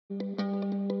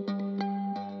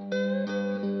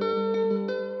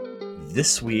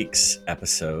This week's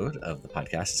episode of the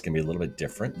podcast is going to be a little bit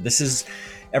different. This is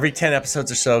every 10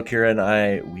 episodes or so, Kira and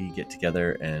I, we get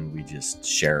together and we just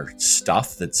share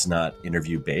stuff that's not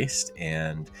interview based.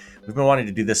 And we've been wanting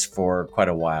to do this for quite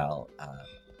a while.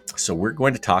 So we're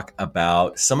going to talk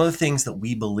about some of the things that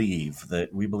we believe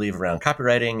around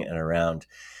copywriting and around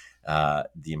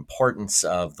the importance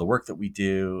of the work that we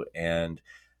do, and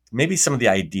maybe some of the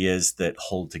ideas that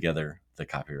hold together the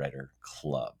Copywriter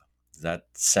Club. Does that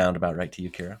sound about right to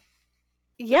you, Kira?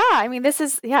 Yeah, I mean,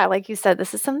 like you said,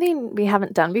 this is something we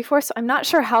haven't done before, so I'm not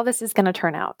sure how this is going to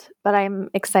turn out, but I'm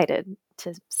excited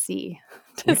to see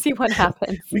what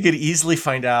happens. We could easily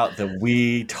find out that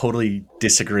we totally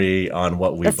disagree on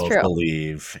what we both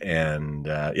believe, and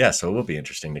so it will be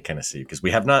interesting to kind of see, because we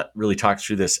have not really talked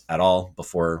through this at all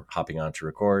before hopping on to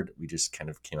record. We just kind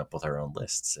of came up with our own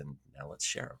lists, and now let's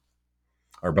share them.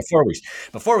 Or before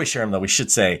we share them, though, we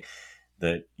should say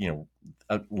that,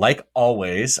 like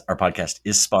always, our podcast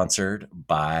is sponsored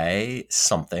by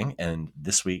something. And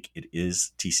this week it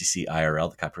is TCC IRL,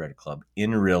 the Copywriter Club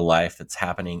in real life. It's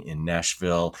happening in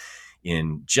Nashville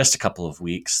in just a couple of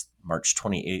weeks, March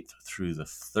 28th through the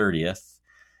 30th.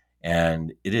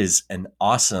 And it is an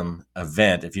awesome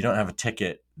event. If you don't have a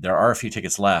ticket, there are a few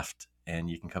tickets left and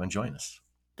you can come and join us.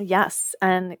 Yes.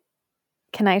 And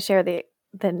can I share the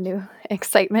new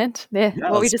excitement,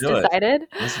 what we just decided?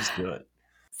 Let's just do it.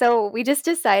 So we just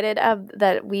decided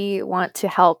that we want to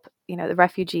help, the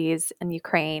refugees in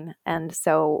Ukraine. And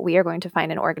so we are going to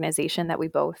find an organization that we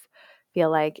both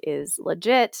feel like is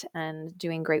legit and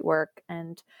doing great work.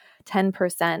 And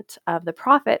 10% of the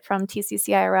profit from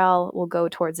TCCIRL will go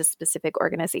towards a specific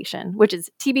organization, which is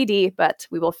TBD, but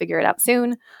we will figure it out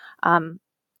soon.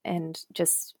 And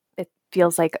just, it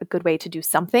feels like a good way to do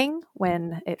something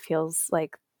when it feels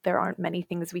like there aren't many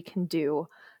things we can do.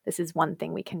 This is one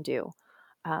thing we can do.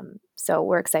 So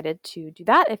we're excited to do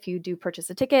that. If you do purchase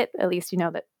a ticket, at least you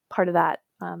know that part of that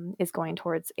is going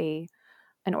towards an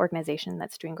organization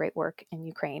that's doing great work in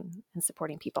Ukraine and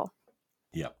supporting people.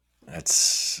 Yeah,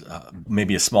 that's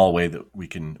maybe a small way that we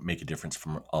can make a difference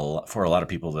for a lot of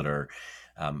people that are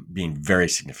being very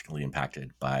significantly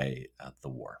impacted by the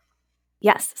war.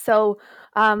 Yes. So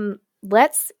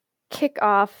let's kick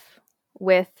off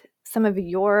with some of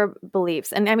your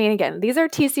beliefs. And I mean, again, these are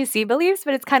TCC beliefs,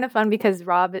 but it's kind of fun because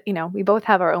Rob, we both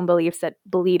have our own beliefs that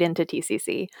bleed into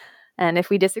TCC. And if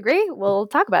we disagree, we'll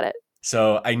talk about it.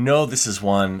 So I know this is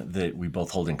one that we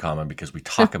both hold in common because we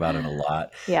talk about it a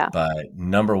lot. Yeah. But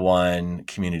number one,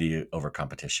 community over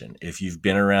competition. If you've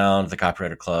been around the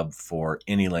Copywriter Club for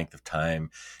any length of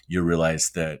time, you realize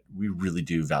that we really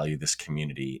do value this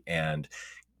community, and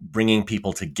bringing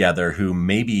people together who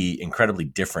may be incredibly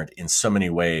different in so many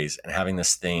ways, and having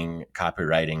this thing,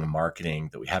 copywriting, marketing,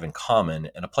 that we have in common,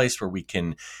 and a place where we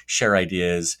can share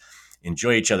ideas,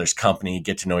 enjoy each other's company,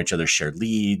 get to know each other, share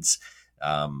leads,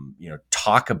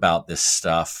 talk about this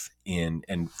stuff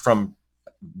and from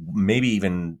maybe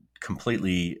even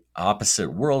completely opposite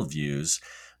worldviews,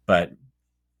 but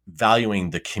valuing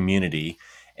the community.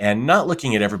 And not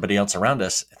looking at everybody else around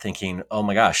us thinking, oh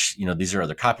my gosh, these are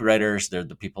other copywriters. They're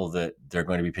the people that they're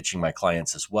going to be pitching my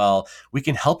clients as well. We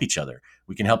can help each other.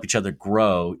 We can help each other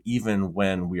grow even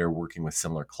when we are working with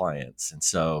similar clients. And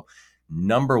so,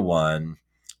 number one,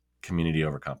 community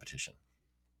over competition.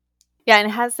 Yeah. And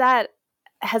has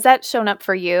that shown up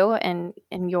for you in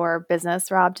your business,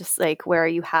 Rob? Just like where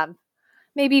you have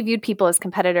maybe viewed people as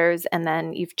competitors and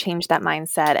then you've changed that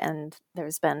mindset and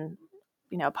there's been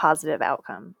a positive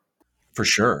outcome? For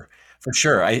sure.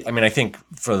 I mean, I think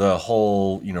for the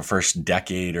whole, first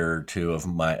decade or two of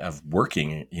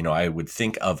working, I would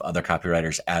think of other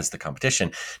copywriters as the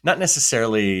competition, not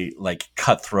necessarily like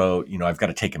cutthroat, I've got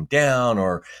to take them down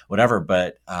or whatever,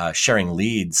 but sharing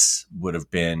leads would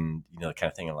have been, the kind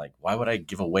of thing of like, why would I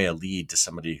give away a lead to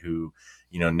somebody who,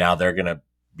 now they're going to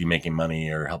be making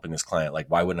money or helping this client? Like,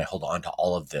 why wouldn't I hold on to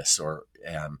all of this? Or,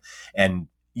 and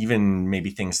even maybe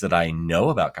things that I know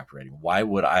about copywriting. Why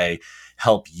would I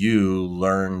help you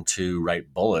learn to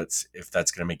write bullets if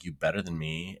that's going to make you better than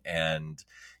me? And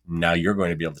now you're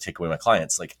going to be able to take away my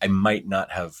clients. Like, I might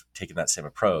not have taken that same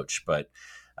approach, but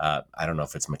I don't know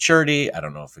if it's maturity. I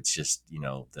don't know if it's just,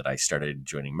 that I started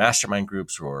joining mastermind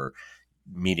groups or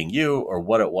meeting you or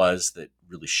what it was that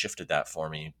really shifted that for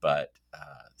me. But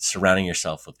surrounding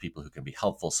yourself with people who can be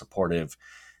helpful, supportive,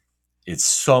 it's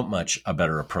so much a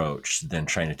better approach than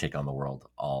trying to take on the world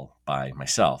all by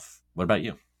myself. What about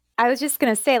you? I was just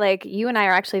going to say, like, you and I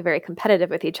are actually very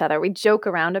competitive with each other. We joke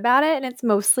around about it and it's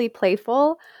mostly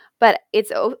playful, but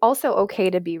it's also okay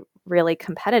to be really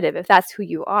competitive if that's who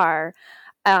you are.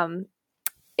 um,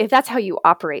 if that's how you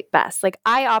operate best. Like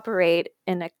I operate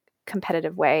in a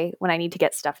competitive way when I need to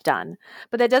get stuff done,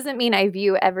 but that doesn't mean I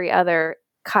view every other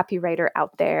copywriter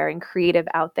out there and creative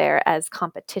out there as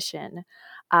competition.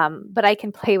 But I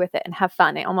can play with it and have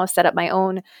fun. I almost set up my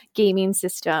own gaming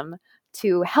system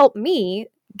to help me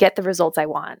get the results I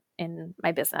want in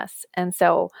my business. And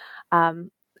so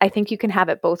I think you can have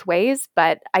it both ways,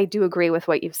 but I do agree with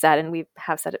what you've said, and we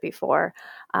have said it before.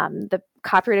 The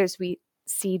copywriters we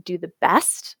see do the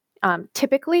best,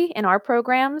 typically in our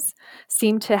programs,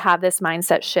 seem to have this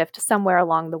mindset shift somewhere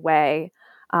along the way,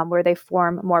 where they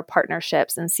form more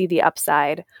partnerships and see the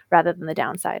upside rather than the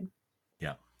downside.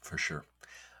 Yeah, for sure.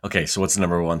 Okay, so what's the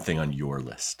number one thing on your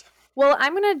list? Well,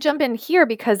 I'm going to jump in here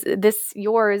because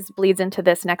yours bleeds into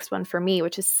this next one for me,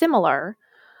 which is similar,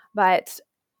 but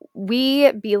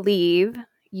we believe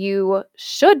you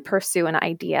should pursue an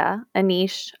idea, a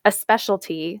niche, a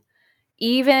specialty,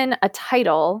 even a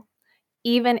title,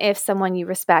 even if someone you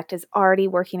respect is already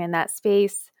working in that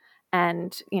space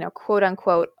and, quote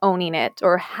unquote, owning it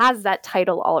or has that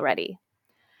title already.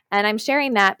 And I'm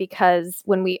sharing that because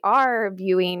when we are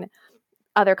viewing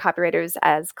other copywriters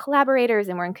as collaborators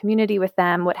and we're in community with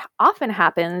them, what often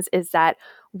happens is that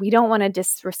we don't want to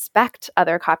disrespect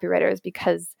other copywriters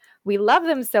because we love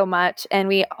them so much and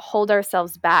we hold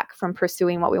ourselves back from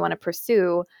pursuing what we want to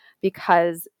pursue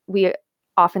because we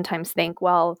oftentimes think,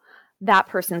 well, that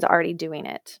person's already doing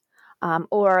it.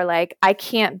 Or like, I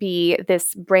can't be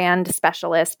this brand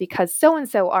specialist because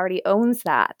so-and-so already owns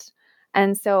that.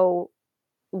 And so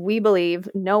we believe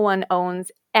no one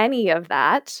owns any of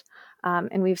that.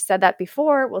 And we've said that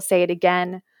before. We'll say it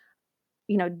again.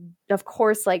 Of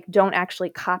course, like don't actually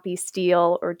copy,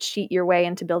 steal, or cheat your way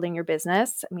into building your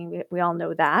business. I mean, we all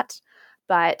know that.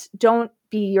 But don't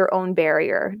be your own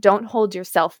barrier. Don't hold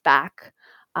yourself back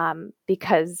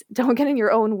because don't get in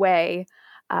your own way.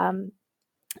 And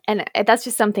that's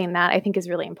just something that I think is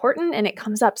really important. And it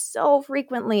comes up so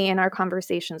frequently in our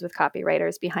conversations with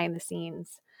copywriters behind the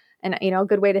scenes. And, a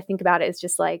good way to think about it is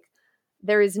just like,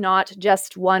 there is not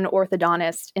just one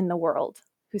orthodontist in the world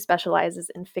who specializes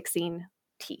in fixing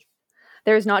teeth.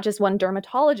 There is not just one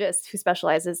dermatologist who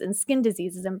specializes in skin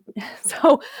diseases. And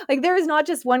so like, there is not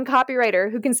just one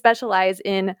copywriter who can specialize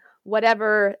in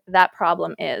whatever that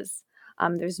problem is.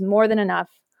 There's more than enough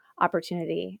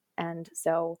opportunity. And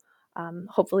so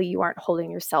hopefully you aren't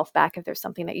holding yourself back if there's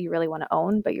something that you really want to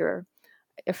own, but you're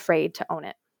afraid to own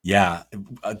it. Yeah,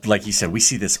 like you said, we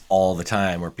see this all the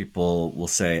time where people will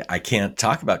say, "I can't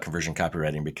talk about conversion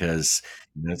copywriting because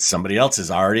somebody else is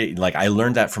already like I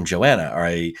learned that from Joanna, or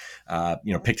I,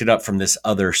 picked it up from this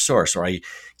other source, or I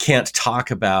can't talk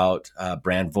about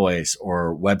brand voice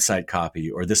or website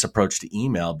copy or this approach to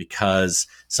email because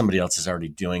somebody else is already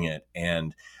doing it."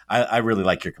 And I really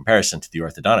like your comparison to the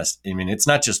orthodontist. I mean, it's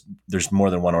not just there's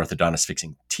more than one orthodontist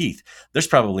fixing teeth. There's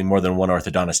probably more than one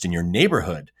orthodontist in your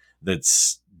neighborhood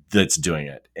that's doing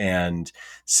it. And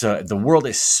so the world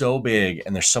is so big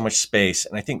and there's so much space.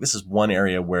 And I think this is one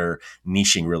area where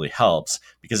niching really helps,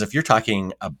 because if you're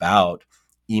talking about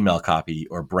email copy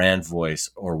or brand voice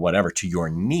or whatever to your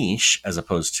niche, as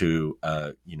opposed to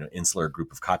insular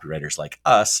group of copywriters like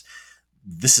us,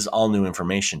 this is all new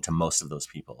information to most of those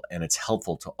people. And it's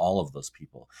helpful to all of those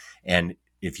people. And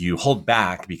if you hold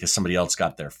back because somebody else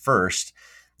got there first,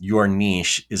 your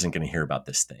niche isn't going to hear about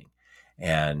this thing.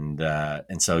 And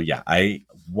so, yeah, I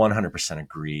 100%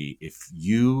 agree. If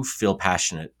you feel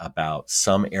passionate about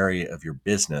some area of your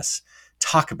business,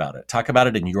 talk about it. Talk about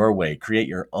it in your way. Create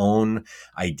your own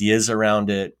ideas around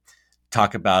it.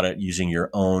 Talk about it using your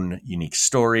own unique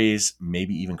stories,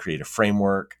 maybe even create a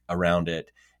framework around it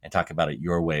and talk about it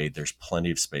your way. There's plenty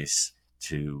of space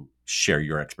to share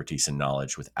your expertise and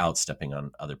knowledge without stepping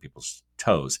on other people's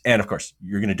toes. And of course,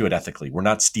 you're going to do it ethically. We're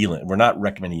not stealing. We're not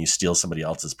recommending you steal somebody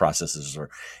else's processes or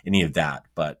any of that.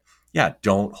 But yeah,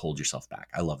 don't hold yourself back.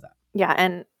 I love that. Yeah.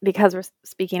 And because we're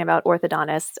speaking about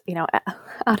orthodontists,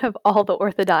 out of all the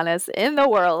orthodontists in the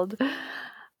world,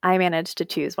 I managed to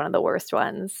choose one of the worst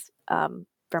ones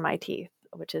for my teeth,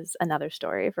 which is another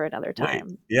story for another time.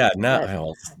 Wait, yeah,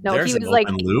 no, there's he was an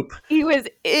open loop. He was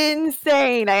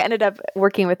insane. I ended up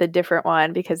working with a different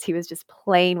one because he was just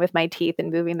playing with my teeth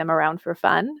and moving them around for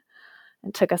fun.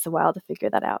 It took us a while to figure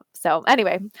that out. So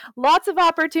anyway, lots of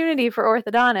opportunity for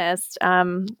orthodontists.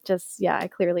 I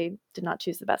clearly did not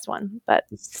choose the best one, but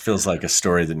it feels like a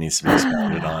story that needs to be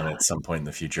expounded on at some point in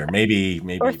the future. Maybe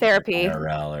or therapy.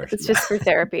 It's just for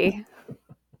therapy.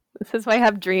 This is why I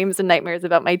have dreams and nightmares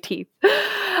about my teeth.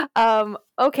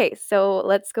 Okay, so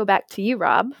let's go back to you,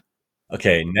 Rob.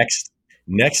 Okay,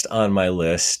 Next on my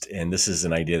list, and this is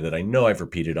an idea that I know I've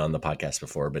repeated on the podcast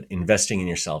before, but investing in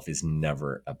yourself is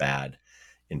never a bad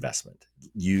investment.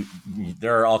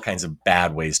 There are all kinds of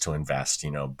bad ways to invest,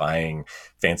 buying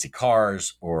fancy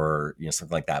cars or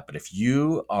something like that. But if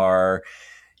you are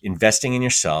investing in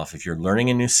yourself, if you're learning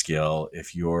a new skill,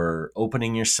 if you're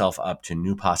opening yourself up to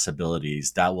new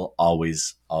possibilities, that will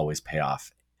always, always pay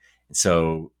off. And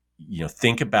so,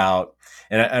 think about,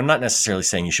 and I'm not necessarily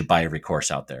saying you should buy every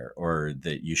course out there or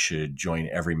that you should join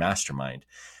every mastermind,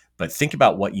 but think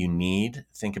about what you need.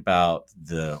 Think about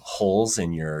the holes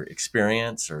in your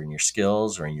experience or in your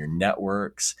skills or in your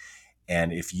networks.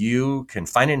 And if you can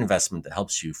find an investment that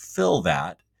helps you fill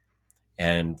that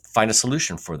and find a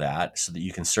solution for that so that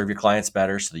you can serve your clients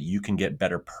better, so that you can get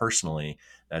better personally,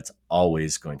 that's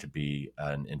always going to be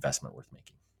an investment worth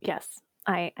making. Yes,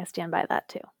 I stand by that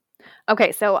too.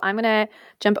 Okay, so I'm going to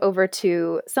jump over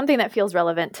to something that feels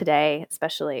relevant today,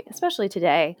 especially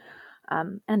today,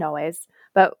 and always.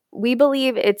 But we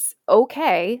believe it's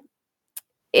okay.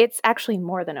 It's actually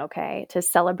more than okay to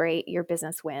celebrate your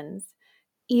business wins,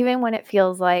 even when it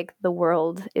feels like the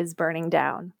world is burning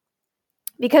down,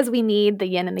 because we need the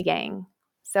yin and the yang.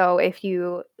 So if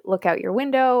you look out your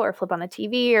window or flip on the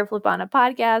TV or flip on a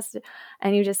podcast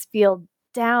and you just feel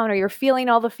down, or you're feeling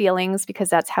all the feelings, because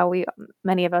that's how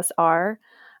many of us are,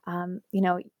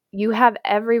 you have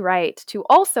every right to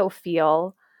also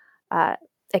feel uh,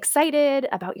 excited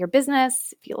about your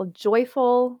business, feel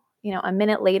joyful, a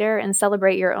minute later, and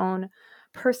celebrate your own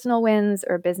personal wins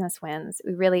or business wins.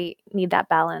 We really need that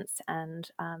balance, and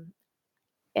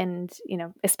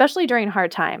especially during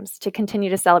hard times, to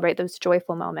continue to celebrate those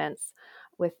joyful moments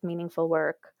with meaningful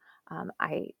work.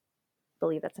 I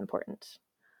believe that's important.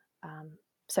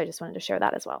 So I just wanted to share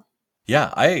that as well.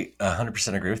 Yeah, I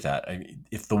 100% agree with that.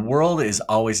 If the world is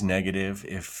always negative,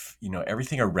 if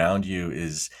everything around you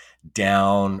is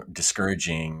down,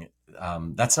 discouraging,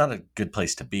 that's not a good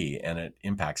place to be, and it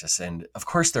impacts us. And of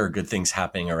course, there are good things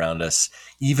happening around us,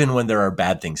 even when there are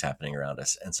bad things happening around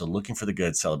us. And so, looking for the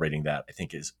good, celebrating that, I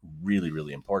think, is really,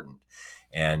 really important.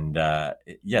 And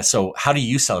yeah, so how do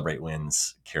you celebrate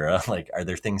wins, Kira? Like, are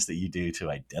there things that you do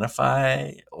to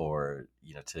identify or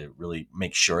to really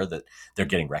make sure that they're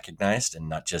getting recognized and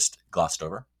not just glossed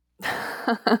over?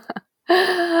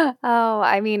 Oh,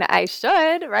 I mean, I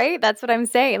should, right? That's what I'm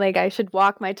saying. Like, I should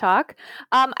walk my talk.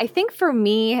 I think for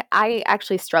me, I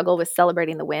actually struggle with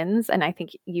celebrating the wins, and I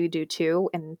think you do too.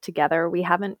 And together, we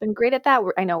haven't been great at that.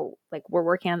 I know, like, we're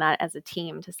working on that as a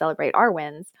team to celebrate our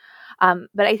wins.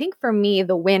 But I think for me,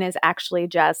 the win is actually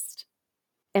just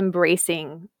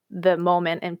embracing the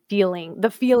moment and feeling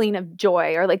the feeling of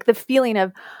joy, or like the feeling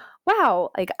of, wow,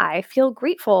 like I feel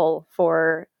grateful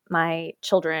for my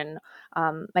children,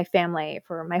 my family,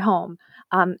 for my home,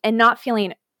 and not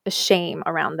feeling a shame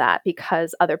around that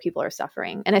because other people are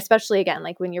suffering. And especially, again,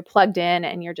 like when you're plugged in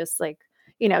and you're just like,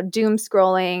 doom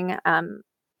scrolling,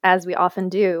 as we often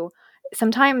do.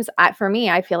 Sometimes, for me,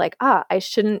 I feel like, I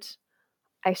shouldn't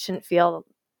feel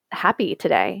happy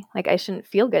today. Like I shouldn't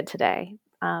feel good today.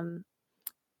 Um,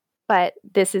 but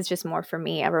this is just more for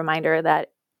me, a reminder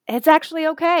that it's actually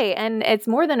okay. And it's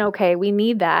more than okay. We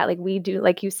need that. Like we do,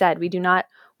 like you said, we do not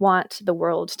want the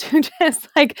world to just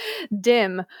like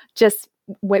dim just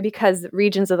because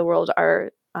regions of the world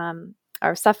are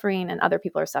suffering and other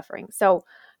people are suffering. So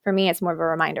for me, it's more of a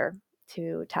reminder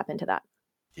to tap into that.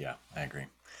 Yeah, I agree.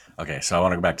 Okay, so I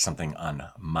want to go back to something on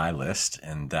my list,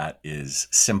 and that is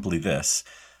simply this: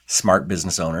 smart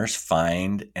business owners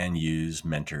find and use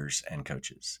mentors and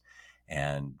coaches.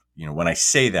 And, when I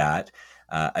say that,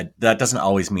 that doesn't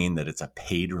always mean that it's a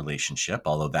paid relationship,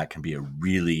 although that can be a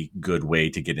really good way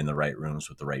to get in the right rooms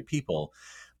with the right people.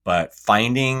 But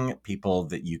finding people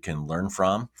that you can learn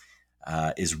from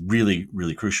is really,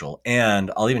 really crucial.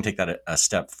 And I'll even take that a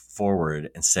step forward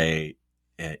and say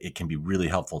it can be really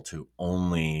helpful to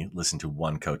only listen to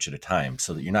one coach at a time,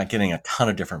 so that you're not getting a ton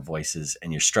of different voices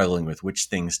and you're struggling with which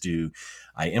things do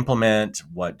I implement,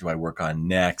 what do I work on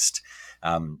next.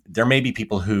 There may be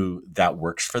people who that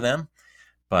works for them,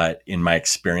 but in my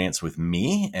experience with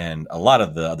me and a lot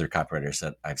of the other copywriters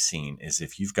that I've seen, is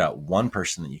if you've got one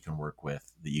person that you can work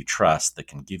with, that you trust, that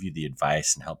can give you the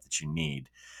advice and help that you need,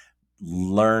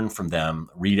 learn from them,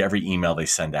 read every email they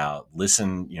send out,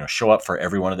 listen, show up for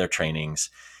every one of their trainings,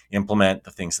 implement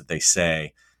the things that they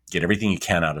say, get everything you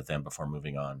can out of them before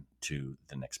moving on to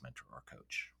the next mentor or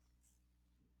coach.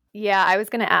 Yeah, I was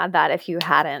going to add that if you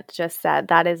hadn't just said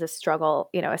that is a struggle,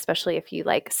 especially if you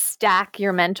like stack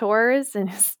your mentors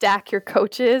and stack your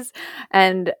coaches.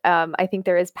 And I think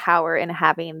there is power in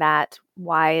having that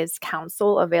wise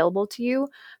counsel available to you.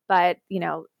 But,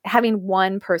 having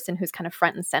one person who's kind of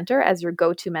front and center as your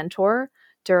go-to mentor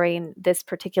during this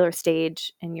particular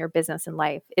stage in your business and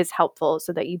life is helpful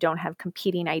so that you don't have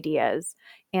competing ideas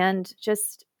and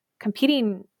just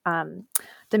competing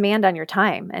demand on your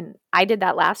time. And I did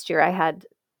that last year. I had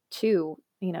two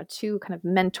kind of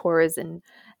mentors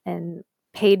and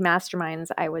paid masterminds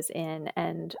I was in,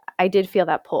 and I did feel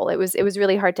that pull. It was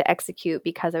really hard to execute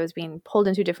because I was being pulled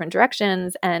into different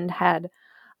directions and had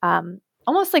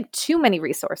almost like too many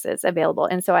resources available.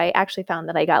 And so I actually found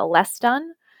that I got less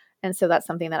done. And so that's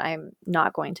something that I'm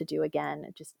not going to do again.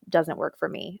 It just doesn't work for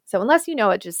me. So unless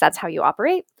that's how you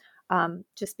operate,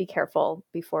 just be careful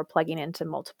before plugging into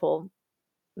multiple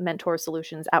mentor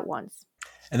solutions at once.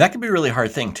 And that can be a really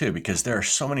hard thing too, because there are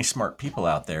so many smart people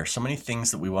out there, so many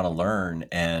things that we want to learn.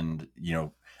 And,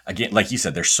 again, like you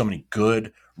said, there's so many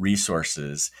good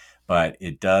resources, but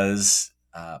it does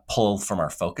pull from our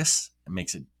focus. It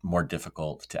makes it more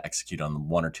difficult to execute on the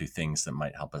one or two things that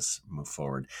might help us move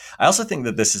forward. I also think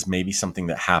that this is maybe something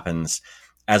that happens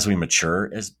as we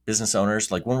mature as business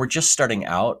owners. Like when we're just starting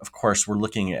out, of course, we're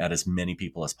looking at as many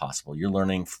people as possible. You're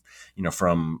learning,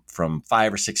 from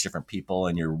 5 or 6 different people,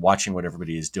 and you're watching what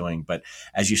everybody is doing. But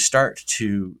as you start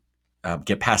to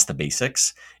get past the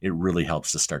basics, it really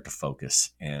helps to start to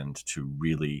focus and to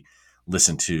really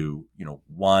listen to,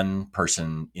 one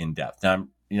person in depth. Now,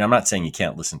 I'm not saying you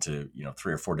can't listen to,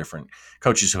 3 or 4 different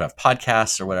coaches who have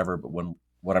podcasts or whatever. But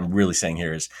what I'm really saying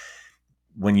here is,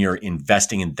 when you're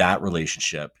investing in that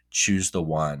relationship, choose the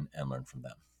one and learn from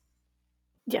them.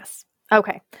 Yes.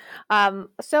 Okay.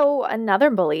 So another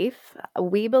belief,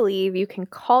 we believe you can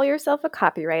call yourself a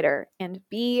copywriter and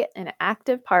be an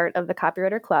active part of the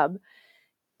Copywriter Club,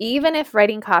 even if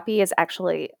writing copy is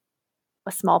actually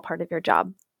a small part of your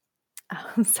job.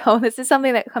 So this is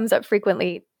something that comes up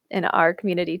frequently in our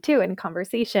community too, in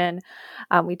conversation.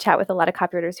 We chat with a lot of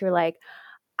copywriters who are like,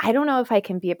 I don't know if I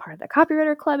can be a part of the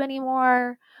Copywriter Club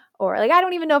anymore. Or like, I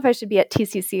don't even know if I should be at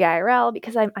TCC IRL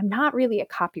because I'm not really a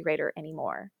copywriter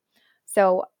anymore.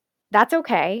 So that's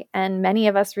okay. And many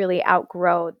of us really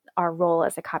outgrow our role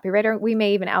as a copywriter. We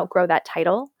may even outgrow that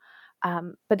title.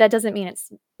 But that doesn't mean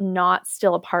it's not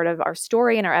still a part of our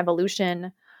story and our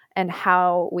evolution and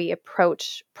how we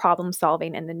approach problem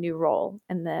solving in the new role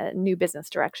and the new business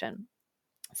direction.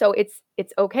 So it's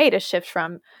okay to shift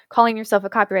from calling yourself a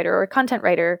copywriter or a content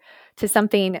writer to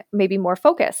something maybe more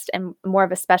focused and more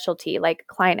of a specialty, like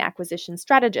client acquisition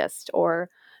strategist or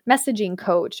messaging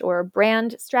coach or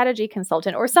brand strategy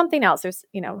consultant or something else. There's,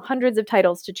 hundreds of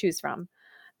titles to choose from.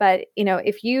 But,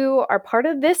 if you are part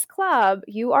of this club,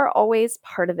 you are always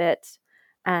part of it.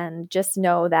 And just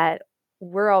know that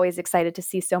we're always excited to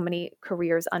see so many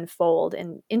careers unfold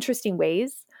in interesting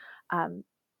ways.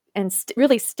 And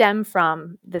really stem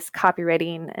from this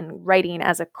copywriting and writing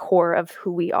as a core of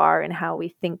who we are and how we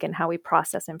think and how we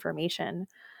process information.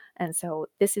 And so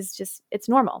this is just, it's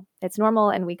normal. It's normal,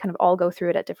 and we kind of all go through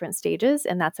it at different stages,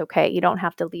 and that's okay. You don't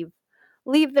have to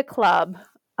leave the club.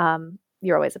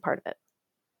 You're always a part of it.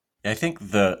 I think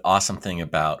the awesome thing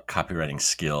about copywriting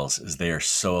skills is they are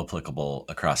so applicable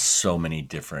across so many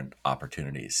different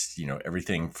opportunities.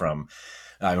 Everything from,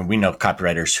 we know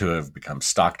copywriters who have become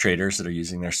stock traders that are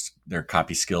using their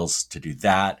copy skills to do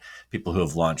that. People who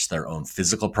have launched their own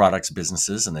physical products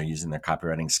businesses, and they're using their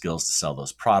copywriting skills to sell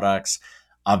those products.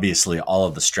 Obviously, all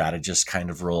of the strategist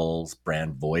kind of roles,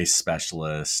 brand voice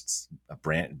specialists, a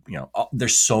brand,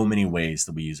 there's so many ways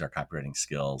that we use our copywriting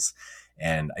skills.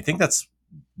 And I think that's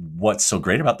what's so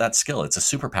great about that skill. It's a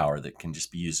superpower that can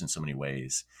just be used in so many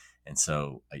ways. And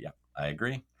so, yeah, I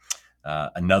agree.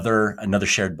 Another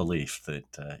shared belief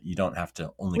that you don't have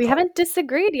to only. We haven't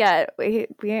disagreed yet. We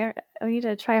need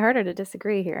to try harder to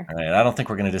disagree here. All right, I don't think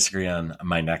we're going to disagree on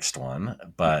my next one,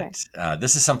 but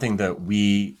this is something that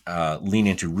we lean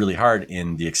into really hard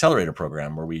in the Accelerator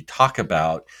program, where we talk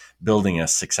about building a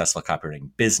successful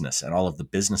copywriting business and all of the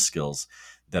business skills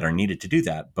that are needed to do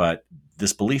that. But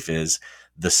this belief is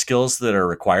the skills that are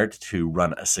required to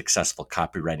run a successful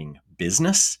copywriting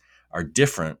business are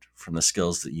different from the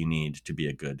skills that you need to be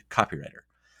a good copywriter.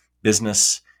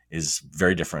 Business is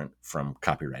very different from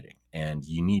copywriting, and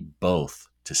you need both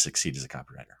to succeed as a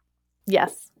copywriter.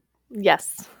 Yes.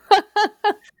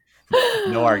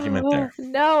 No argument there.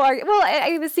 Well,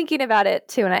 I was thinking about it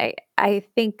too, and I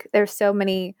think there's so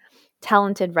many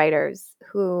talented writers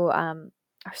who are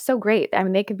so great. I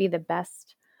mean, they could be the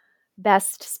best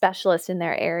specialist in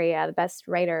their area, the best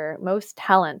writer, most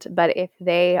talent. But if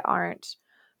they aren't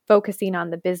focusing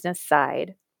on the business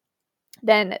side,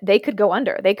 then they could go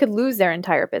under. They could lose their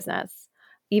entire business.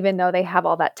 even though they have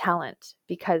all that talent,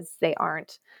 because they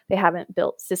haven't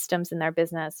built systems in their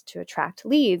business to attract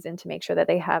leads and to make sure that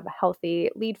they have healthy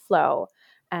lead flow,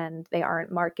 and they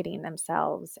aren't marketing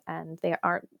themselves, and they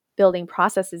aren't building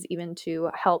processes even to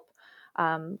help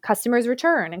customers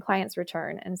return and clients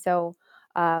return. And so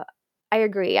I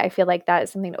agree. I feel like that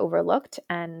is something overlooked.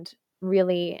 And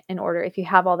really, in order, if you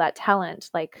have all that talent,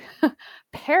 like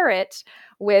pair it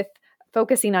with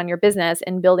focusing on your business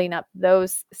and building up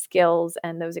those skills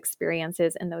and those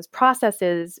experiences and those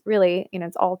processes. Really,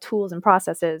 it's all tools and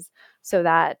processes so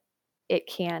that it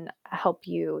can help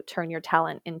you turn your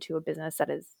talent into a business that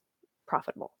is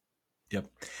profitable. Yep.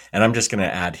 And I'm just going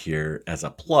to add here as a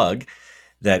plug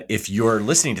that if you're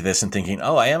listening to this and thinking,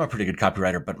 oh, I am a pretty good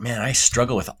copywriter, but man, I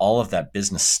struggle with all of that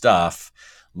business stuff,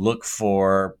 look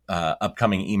for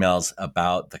upcoming emails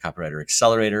about the Copywriter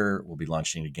Accelerator. We'll be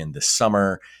launching it again this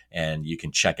summer, and you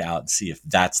can check out and see if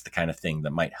that's the kind of thing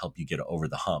that might help you get over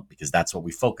the hump, because that's what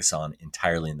we focus on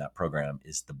entirely in that program,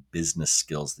 is the business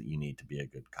skills that you need to be a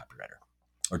good copywriter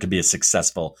or to be a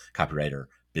successful copywriter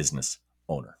business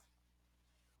owner.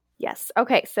 Yes.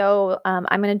 Okay. So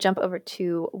I'm going to jump over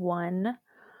to one.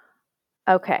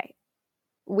 Okay.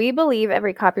 We believe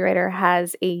every copywriter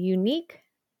has a unique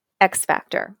X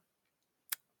factor.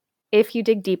 If you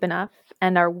dig deep enough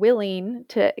and are willing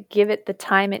to give it the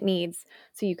time it needs,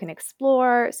 so you can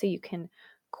explore, so you can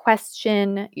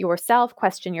question yourself,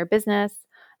 question your business,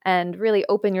 and really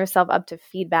open yourself up to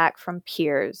feedback from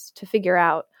peers to figure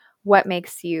out what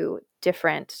makes you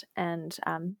different and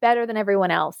better than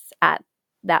everyone else at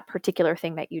that particular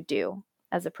thing that you do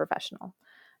as a professional.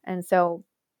 And so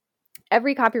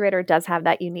every copywriter does have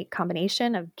that unique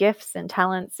combination of gifts and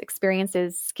talents,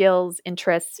 experiences, skills,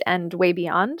 interests, and way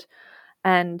beyond.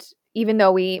 And even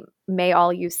though we may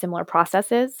all use similar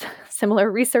processes,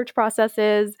 similar research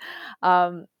processes,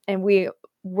 and we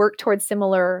work towards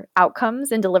similar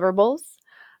outcomes and deliverables,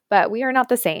 but we are not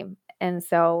the same. And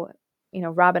so,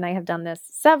 Rob and I have done this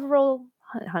several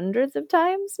hundreds of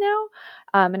times now,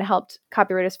 and helped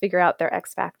copywriters figure out their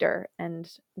X factor. And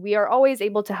we are always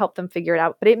able to help them figure it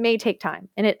out, but it may take time,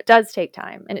 and it does take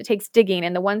time, and it takes digging.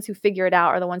 And the ones who figure it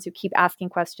out are the ones who keep asking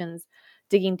questions,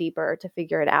 digging deeper to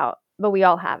figure it out. But we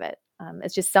all have it.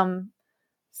 It's just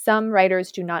some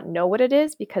writers do not know what it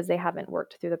is because they haven't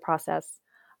worked through the process,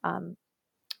 or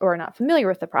are not familiar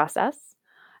with the process,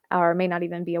 or may not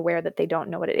even be aware that they don't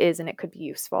know what it is and it could be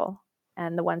useful.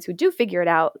 And the ones who do figure it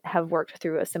out have worked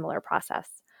through a similar process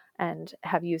and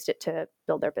have used it to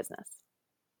build their business.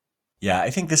 Yeah, I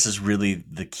think this is really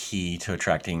the key to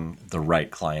attracting the right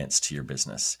clients to your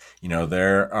business.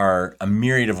 There are a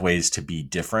myriad of ways to be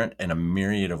different and a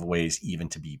myriad of ways even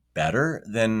to be better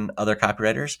than other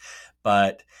copywriters,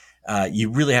 but you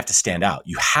really have to stand out.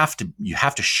 You have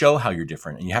to show how you're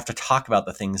different, and you have to talk about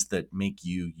the things that make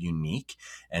you unique.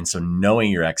 And so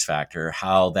knowing your X factor,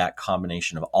 how that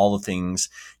combination of all the things,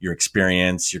 your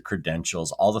experience, your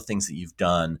credentials, all the things that you've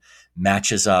done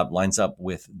lines up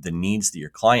with the needs that your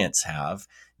clients have,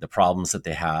 the problems that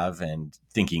they have, and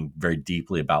thinking very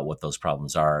deeply about what those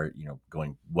problems are,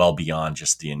 going well beyond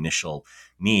just the initial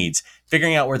needs,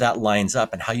 figuring out where that lines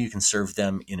up and how you can serve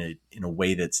them in a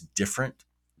way that's different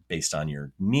based on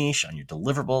your niche, on your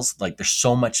deliverables. Like, there's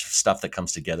so much stuff that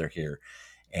comes together here.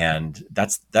 And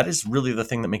that is really the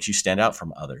thing that makes you stand out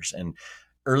from others. And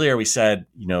earlier we said,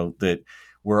 that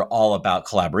we're all about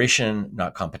collaboration,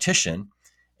 not competition.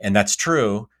 And that's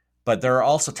true. But there are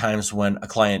also times when a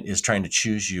client is trying to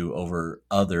choose you over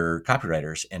other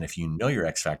copywriters. And if you know your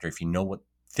X factor, if you know what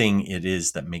thing it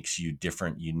is that makes you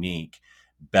different, unique,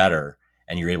 better,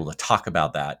 and you're able to talk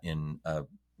about that in an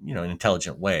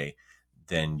intelligent way,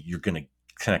 then you're going to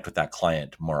connect with that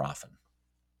client more often.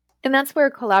 And that's where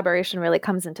collaboration really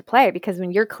comes into play, because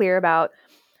when you're clear about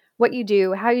what you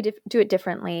do, how you do it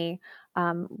differently,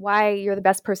 why you're the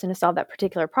best person to solve that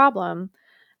particular problem,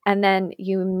 and then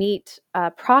you meet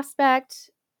a prospect,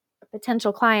 a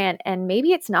potential client, and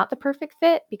maybe it's not the perfect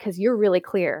fit because you're really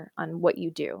clear on what you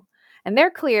do, and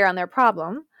they're clear on their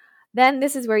problem, then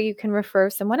this is where you can refer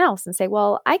someone else and say,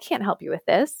 well, I can't help you with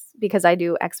this because I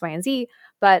do X, Y, and Z,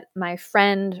 but my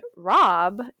friend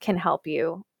Rob can help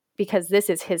you because this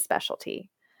is his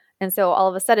specialty. And so all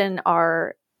of a sudden,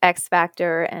 our X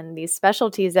factor and these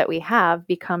specialties that we have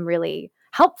become really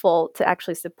helpful to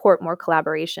actually support more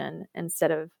collaboration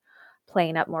instead of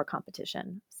playing up more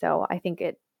competition. So I think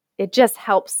it just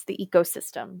helps the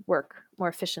ecosystem work more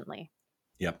efficiently.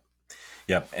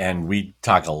 Yep. And we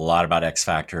talk a lot about X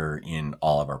Factor in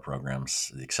all of our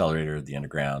programs, the Accelerator, the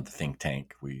Underground, the Think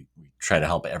Tank. We try to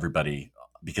help everybody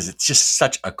because it's just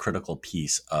such a critical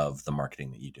piece of the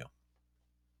marketing that you do.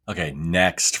 Okay,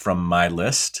 next from my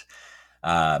list,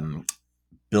 Um,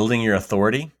 Building your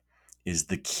authority is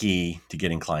the key to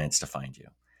getting clients to find you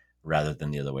rather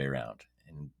than the other way around.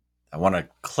 And I want to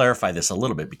clarify this a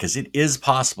little bit because it is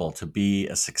possible to be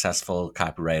a successful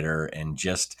copywriter and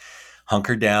just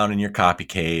hunker down in your copy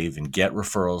cave and get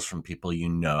referrals from people you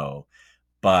know.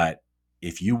 But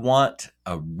if you want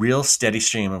a real steady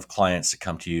stream of clients to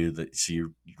come to you, so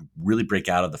you really break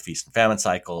out of the feast and famine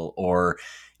cycle, or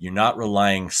you're not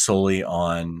relying solely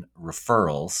on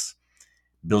referrals,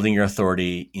 building your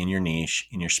authority in your niche,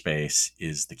 in your space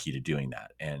is the key to doing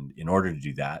that. And in order to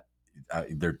do that,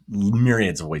 there are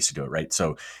myriads of ways to do it, right?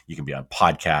 So you can be on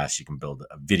podcasts, you can build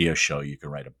a video show, you can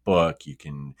write a book, you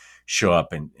can show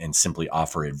up and simply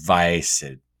offer advice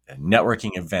at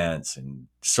networking events and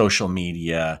social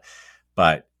media.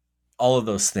 But all of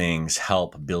those things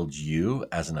help build you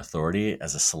as an authority,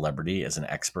 as a celebrity, as an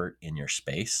expert in your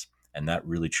space. And that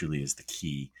really truly is the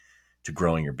key to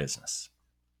growing your business.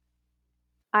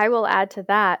 I will add to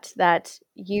that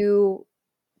you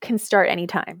can start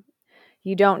anytime.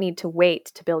 You don't need to wait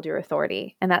to build your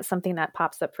authority. And that's something that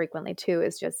pops up frequently too,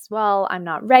 is just, well, I'm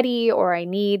not ready, or I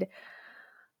need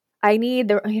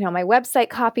the my website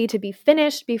copy to be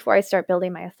finished before I start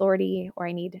building my authority, or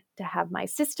I need to have my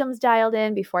systems dialed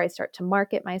in before I start to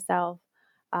market myself.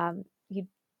 You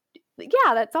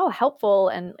Yeah, that's all helpful,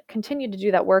 and continue to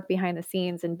do that work behind the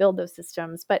scenes and build those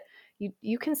systems. But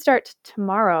you can start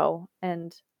tomorrow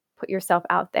and put yourself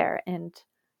out there and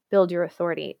build your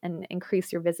authority and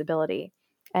increase your visibility.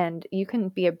 And you can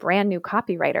be a brand new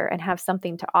copywriter and have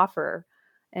something to offer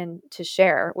and to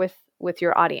share with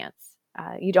your audience.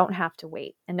 You don't have to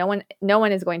wait, and no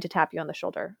one is going to tap you on the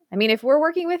shoulder. I mean, if we're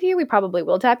working with you, we probably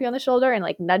will tap you on the shoulder and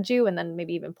like nudge you, and then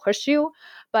maybe even push you.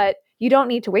 But you don't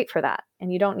need to wait for that,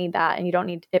 and you don't need that, and you don't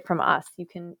need it from us. You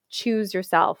can choose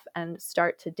yourself and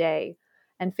start today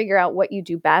and figure out what you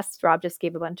do best. Rob just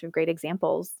gave a bunch of great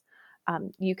examples.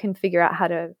 You can figure out how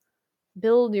to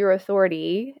build your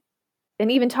authority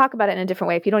and even talk about it in a different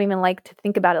way. If you don't even like to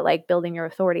think about it like building your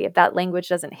authority, if that language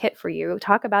doesn't hit for you,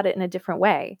 talk about it in a different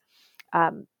way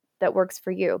that works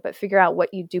for you. But figure out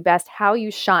what you do best, how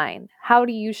you shine. How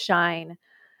do you shine?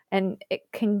 And it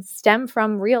can stem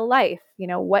from real life.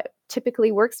 What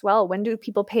typically works well? When do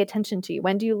people pay attention to you?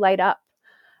 When do you light up?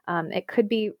 It could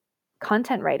be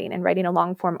content writing and writing a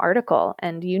long form article.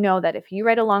 And that if you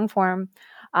write a long form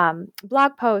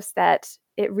blog post, that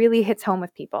it really hits home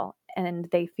with people and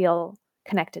they feel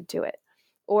connected to it.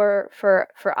 Or for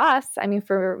us, I mean,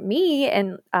 for me,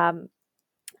 and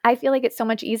I feel like it's so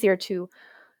much easier to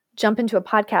jump into a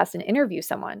podcast and interview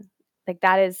someone. Like,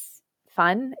 that is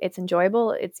fun. It's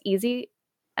enjoyable. It's easy.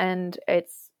 And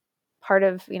it's part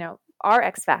of, our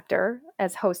X factor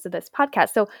as hosts of this podcast.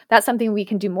 So that's something we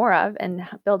can do more of and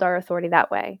build our authority that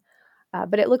way.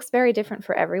 But it looks very different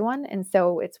for everyone. And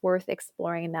so it's worth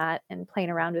exploring that and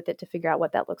playing around with it to figure out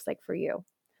what that looks like for you.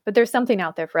 But there's something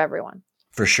out there for everyone.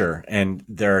 For sure. And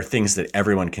there are things that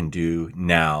everyone can do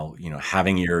now,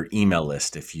 having your email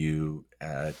list. If you,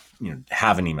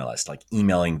 have an email list, like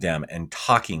emailing them and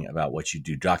talking about what you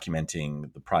do,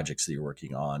 documenting the projects that you're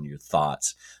working on, your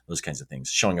thoughts, those kinds of things.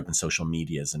 Showing up in social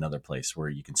media is another place where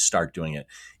you can start doing it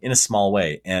in a small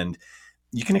way. And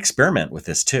you can experiment with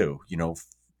this too.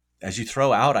 As you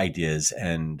throw out ideas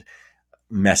and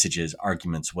messages,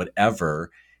 arguments, whatever,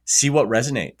 see what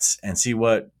resonates and see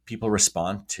what people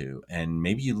respond to. And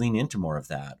maybe you lean into more of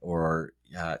that, or,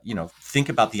 think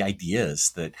about the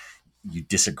ideas that you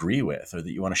disagree with or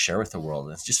that you want to share with the world,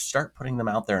 and just start putting them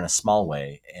out there in a small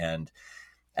way. And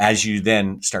as you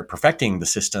then start perfecting the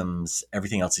systems,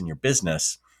 everything else in your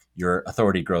business, your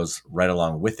authority grows right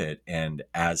along with it. And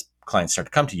as clients start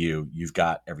to come to you, you've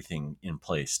got everything in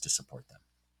place to support them.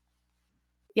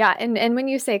 Yeah. And when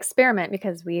you say experiment,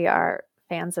 because we are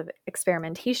fans of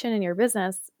experimentation in your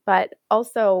business, but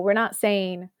also we're not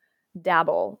saying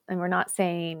dabble, and we're not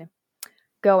saying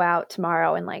go out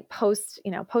tomorrow and like post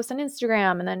on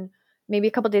Instagram, and then maybe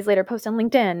a couple of days later post on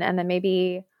LinkedIn, and then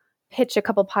maybe pitch a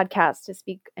couple podcasts to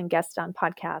speak and guest on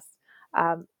podcasts.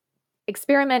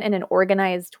 Experiment in an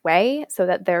organized way so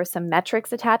that there are some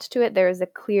metrics attached to it. There is a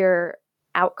clear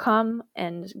outcome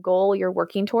and goal you're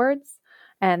working towards.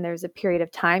 And there's a period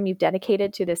of time you've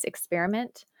dedicated to this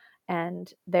experiment.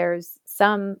 And there's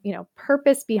some,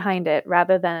 purpose behind it,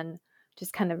 rather than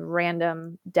just kind of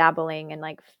random dabbling and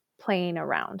like playing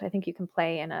around. I think you can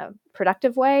play in a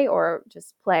productive way, or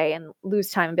just play and lose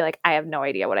time and be like, I have no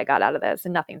idea what I got out of this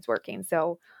and nothing's working.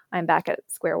 So I'm back at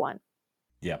square one.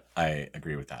 Yeah, I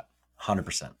agree with that.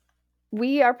 100%.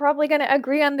 We are probably going to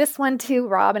agree on this one too,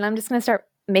 Rob. And I'm just going to start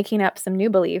making up some new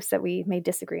beliefs that we may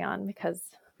disagree on, because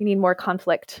we need more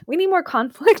conflict. We need more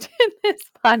conflict in this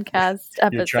podcast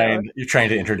episode. You're trying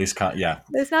to introduce yeah,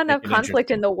 There's not enough make it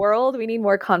conflict in interesting. the world. We need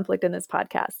more conflict in this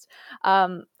podcast.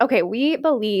 Okay, we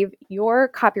believe your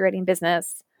copywriting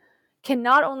business can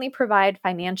not only provide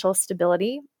financial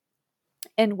stability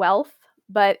and wealth,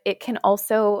 but it can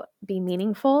also be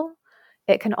meaningful.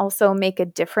 It can also make a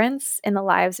difference in the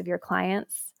lives of your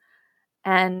clients.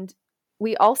 And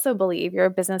we also believe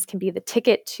your business can be the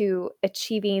ticket to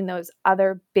achieving those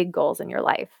other big goals in your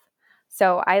life.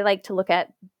 So I like to look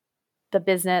at the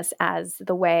business as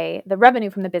the revenue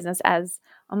from the business as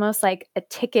almost like a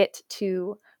ticket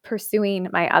to pursuing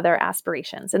my other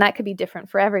aspirations. And that could be different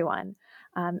for everyone.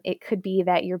 It could be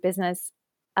that your business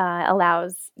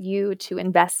allows you to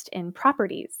invest in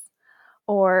properties,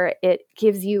 or it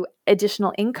gives you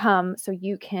additional income so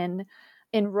you can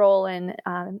enroll in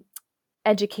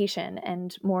education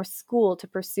and more school to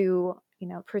pursue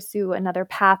another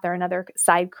path or another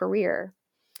side career.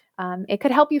 It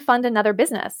could help you fund another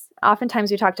business.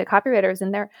 Oftentimes we talk to copywriters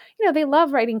and they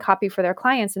love writing copy for their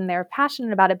clients and they're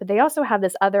passionate about it, but they also have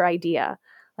this other idea,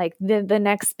 like the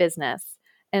next business.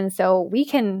 And so we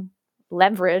can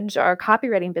leverage our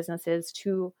copywriting businesses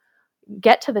to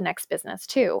get to the next business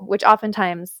too, which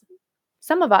oftentimes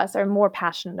some of us are more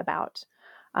passionate about.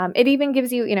 It even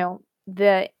gives you,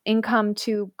 the income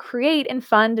to create and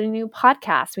fund a new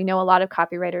podcast. We know a lot of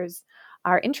copywriters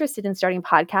are interested in starting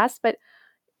podcasts, but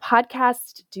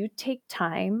podcasts do take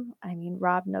time. I mean,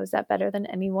 Rob knows that better than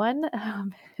anyone.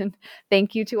 And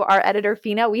thank you to our editor,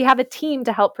 Fina. We have a team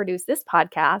to help produce this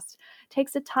podcast. It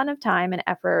takes a ton of time and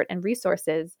effort and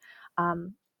resources.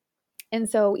 And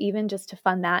so even just to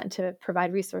fund that and to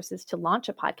provide resources to launch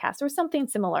a podcast or something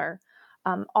similar,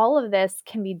 all of this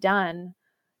can be done.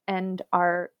 And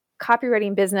our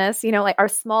copywriting business, like our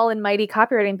small and mighty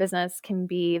copywriting business can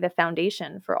be the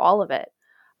foundation for all of it.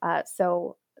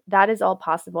 So that is all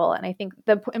possible. And I think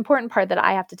the important part that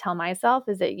I have to tell myself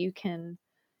is that you can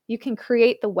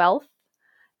create the wealth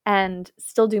and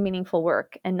still do meaningful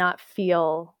work and not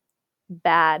feel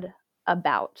bad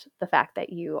about the fact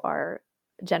that you are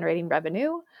generating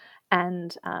revenue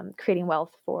and creating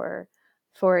wealth for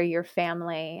your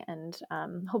family and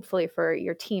hopefully for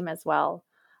your team as well,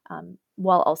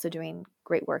 while also doing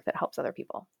great work that helps other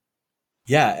people.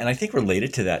 Yeah, and I think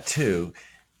related to that too,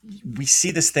 we see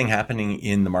this thing happening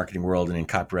in the marketing world and in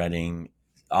copywriting.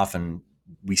 Often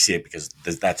we see it because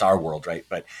that's our world, right?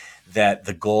 But that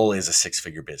the goal is a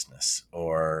six-figure business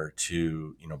or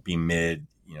to be mid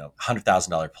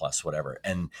 $100,000 plus whatever.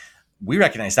 And we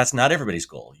recognize that's not everybody's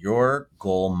goal. Your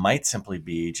goal might simply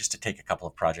be just to take a couple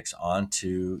of projects on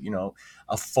to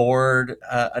afford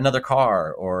another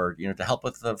car, or to help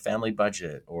with the family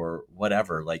budget or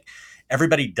whatever. Like,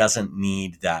 everybody doesn't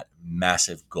need that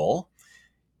massive goal,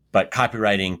 but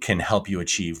copywriting can help you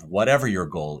achieve whatever your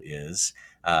goal is.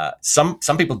 Some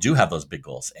people do have those big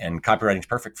goals, and copywriting is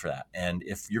perfect for that. And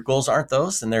if your goals aren't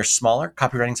those and they're smaller,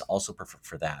 copywriting is also perfect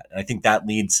for that. And I think that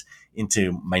leads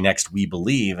into my next we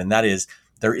believe, and that is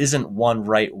there isn't one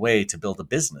right way to build a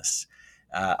business.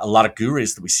 A lot of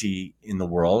gurus that we see in the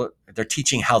world, they're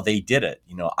teaching how they did it.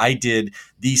 I did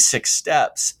these 6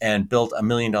 steps and built $1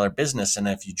 million business. And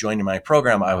if you join in my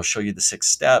program, I will show you the 6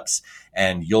 steps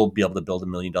and you'll be able to build $1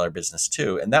 million business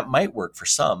too. And that might work for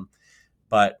some,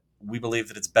 but we believe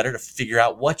that it's better to figure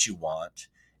out what you want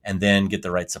and then get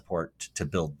the right support to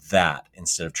build that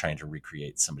instead of trying to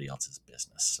recreate somebody else's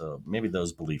business. So maybe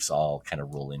those beliefs all kind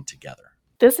of roll in together.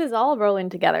 This is all rolling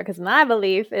together because my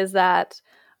belief is that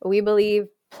we believe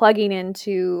plugging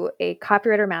into a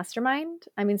copywriter mastermind,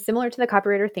 similar to the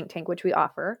copywriter think tank, which we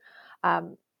offer,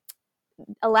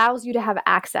 allows you to have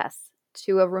access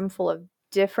to a room full of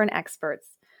different experts,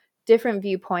 different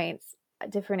viewpoints,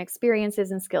 different experiences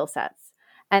and skill sets.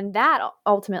 And that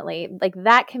ultimately,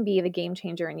 that can be the game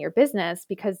changer in your business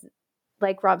because,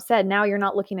 like Rob said, now you're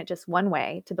not looking at just one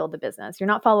way to build the business. You're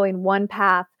not following one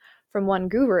path from one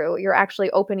guru. You're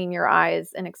actually opening your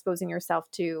eyes and exposing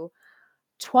yourself to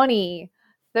 20,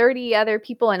 30 other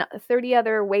people and 30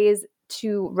 other ways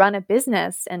to run a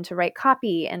business and to write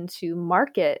copy and to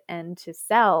market and to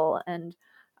sell.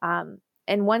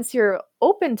 And once you're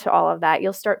open to all of that,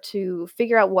 you'll start to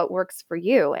figure out what works for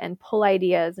you and pull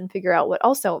ideas and figure out what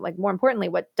also, more importantly,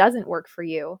 what doesn't work for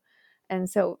you. And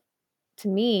so to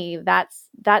me, that's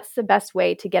the best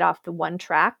way to get off the one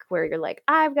track where you're like,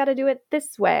 I've got to do it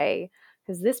this way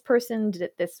because this person did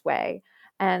it this way.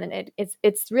 And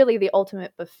it's really the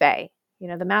ultimate buffet.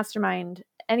 The mastermind,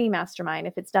 any mastermind,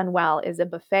 if it's done well, is a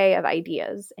buffet of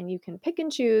ideas, and you can pick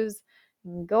and choose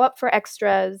and go up for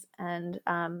extras. And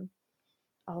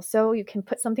also you can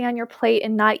put something on your plate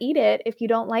and not eat it if you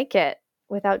don't like it,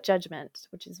 without judgment,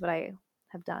 which is what I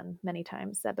have done many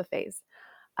times at buffets.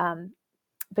 Um,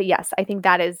 but yes, I think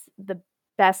that is the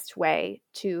best way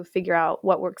to figure out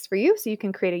what works for you so you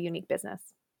can create a unique business.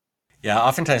 Yeah,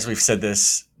 oftentimes we've said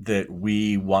this that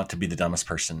we want to be the dumbest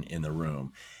person in the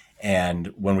room. And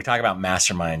when we talk about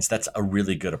masterminds, that's a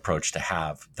really good approach to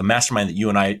have. The mastermind that you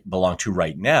and I belong to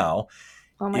right now,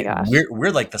 Oh my gosh.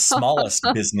 we're like the smallest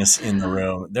business in the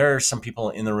room. There are some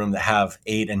people in the room that have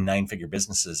 8 and 9 figure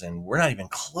businesses, and we're not even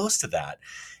close to that.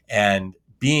 And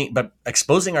but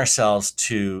exposing ourselves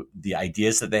to the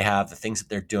ideas that they have, the things that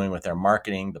they're doing with their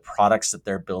marketing, the products that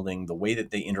they're building, the way that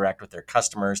they interact with their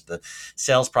customers, the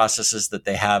sales processes that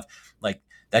they have, like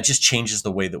that just changes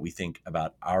the way that we think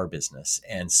about our business.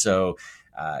 And so,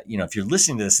 if you're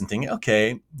listening to this and thinking,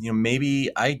 okay, maybe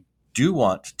I do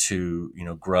want to,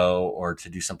 grow or to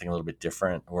do something a little bit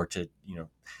different or to,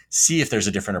 see if there's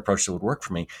a different approach that would work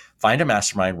for me, find a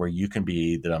mastermind where you can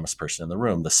be the dumbest person in the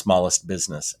room, the smallest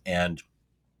business. And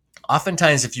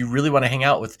oftentimes, if you really want to hang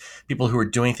out with people who are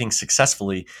doing things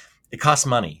successfully, it costs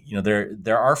money.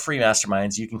 There are free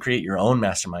masterminds. You can create your own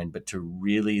mastermind, but to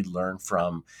really learn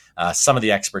from some of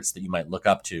the experts that you might look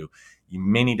up to, you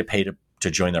may need to pay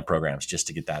to join their programs just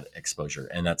to get that exposure.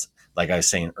 And that's, like I was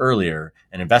saying earlier,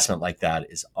 an investment like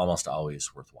that is almost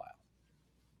always worthwhile.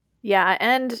 Yeah.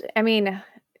 And I mean,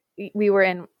 we were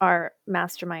in our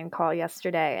mastermind call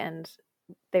yesterday and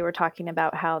they were talking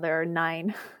about how there are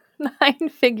nine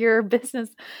figure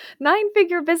business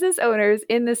owners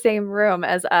in the same room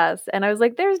as us. And I was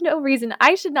like, there's no reason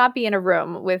I should not be in a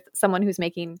room with someone who's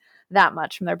making that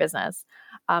much from their business.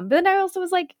 But then I also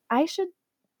was like, I should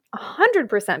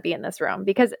 100% be in this room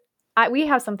because we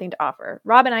have something to offer.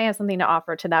 Rob and I have something to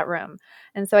offer to that room.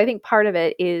 And so I think part of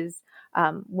it is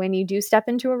when you do step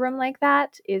into a room like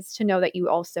that is to know that you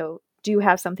also do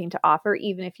have something to offer,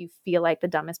 even if you feel like the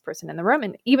dumbest person in the room.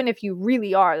 And even if you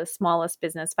really are the smallest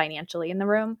business financially in the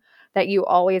room, that you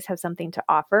always have something to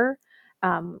offer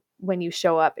when you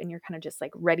show up and you're kind of just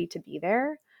like ready to be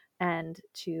there and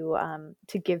to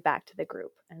give back to the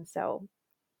group. And so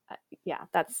yeah,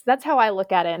 that's how I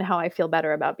look at it and how I feel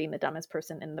better about being the dumbest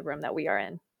person in the room that we are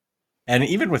in. And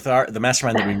even with the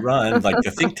mastermind that we run, like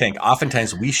the think tank,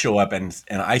 oftentimes we show up and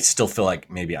I still feel like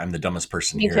maybe I'm the dumbest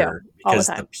person Me too, here all the because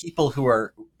the time. people who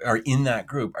are in that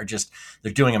group are just,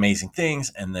 they're doing amazing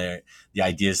things, and the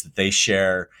ideas that they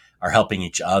share are helping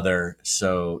each other.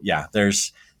 So yeah,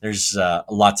 there's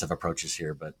lots of approaches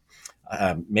here, but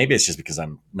maybe it's just because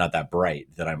I'm not that bright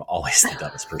that I'm always the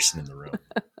dumbest person in the room.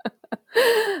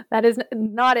 That is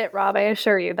not it, Rob. I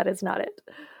assure you, that is not it.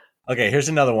 Okay, here's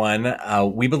another one.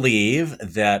 We believe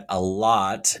that a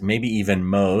lot, maybe even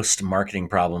most, marketing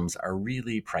problems are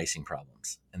really pricing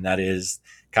problems. And that is,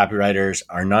 copywriters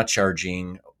are not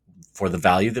charging for the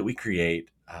value that we create,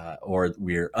 or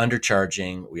we're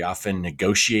undercharging. We often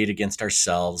negotiate against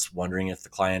ourselves, wondering if the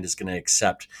client is going to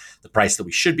accept the price that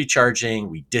we should be charging.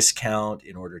 We discount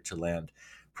in order to land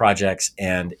projects.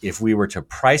 And if we were to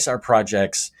price our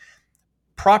projects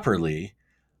properly,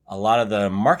 a lot of the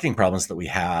marketing problems that we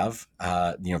have,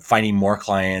 finding more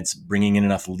clients, bringing in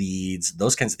enough leads,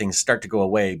 those kinds of things start to go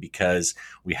away because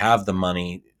we have the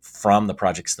money from the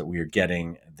projects that we are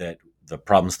getting, that the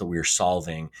problems that we are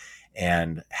solving,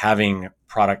 and having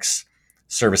products,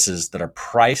 services that are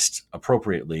priced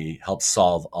appropriately helps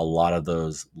solve a lot of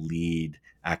those lead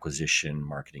acquisition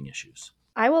marketing issues.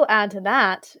 I will add to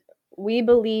that. We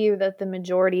believe that the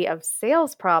majority of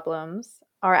sales problems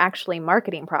are actually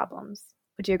marketing problems.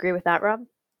 Would you agree with that, Rob?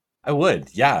 I would.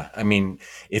 Yeah. I mean,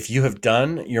 if you have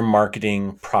done your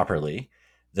marketing properly,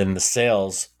 then the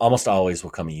sales almost always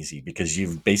will come easy because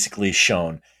you've basically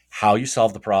shown how you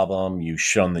solve the problem. You've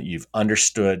shown that you've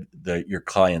understood your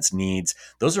client's needs.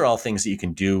 Those are all things that you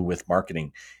can do with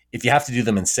marketing. If you have to do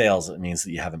them in sales, it means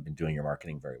that you haven't been doing your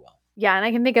marketing very well. Yeah, and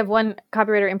I can think of one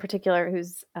copywriter in particular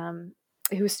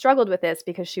who struggled with this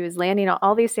because she was landing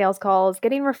all these sales calls,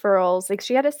 getting referrals. Like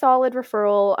she had a solid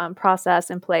referral process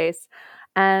in place,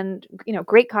 and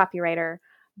great copywriter.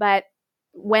 But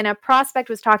when a prospect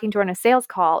was talking to her on a sales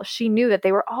call, she knew that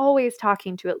they were always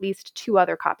talking to at least two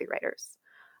other copywriters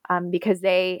because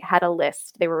they had a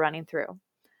list they were running through.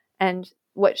 And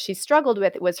what she struggled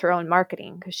with was her own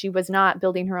marketing because she was not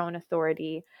building her own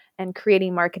authority and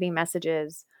creating marketing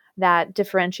messages that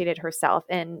differentiated herself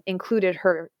and included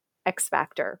her X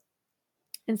factor.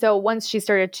 And so once she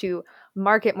started to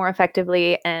market more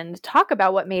effectively and talk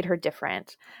about what made her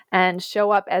different and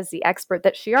show up as the expert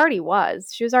that she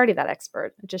was already that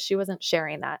expert, just she wasn't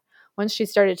sharing that. Once she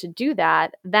started to do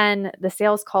that, then the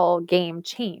sales call game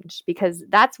changed because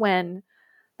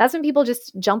That's when people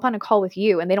just jump on a call with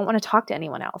you and they don't want to talk to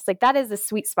anyone else. Like that is the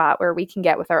sweet spot where we can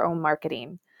get with our own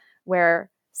marketing,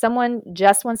 where someone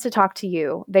just wants to talk to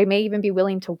you. They may even be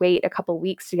willing to wait a couple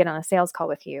weeks to get on a sales call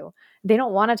with you. They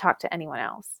don't want to talk to anyone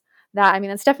else. That, I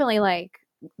mean, that's definitely like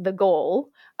the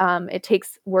goal. It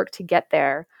takes work to get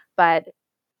there, but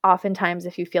oftentimes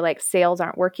if you feel like sales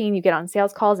aren't working, you get on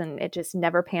sales calls and it just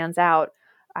never pans out,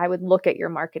 I would look at your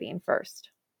marketing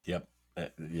first. Yep.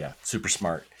 Yeah. Super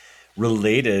smart.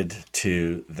 Related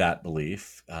to that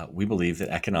belief, we believe that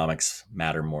economics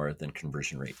matter more than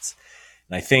conversion rates.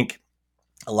 And I think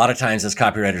a lot of times as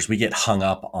copywriters, we get hung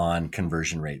up on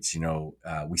conversion rates.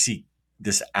 We see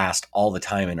this asked all the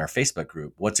time in our Facebook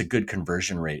group. What's a good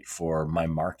conversion rate for my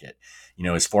market?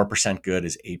 Is 4% good?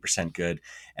 Is 8% good?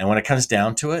 And when it comes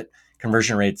down to it,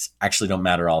 conversion rates actually don't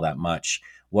matter all that much.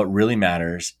 What really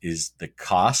matters is the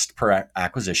cost per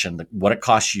acquisition, what it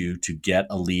costs you to get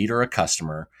a lead or a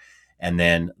customer, and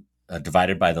then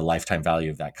divided by the lifetime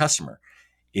value of that customer.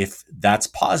 If that's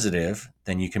positive,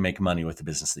 then you can make money with the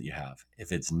business that you have.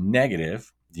 If it's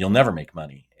negative, you'll never make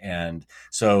money. And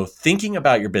so thinking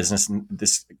about your business, and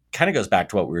this kind of goes back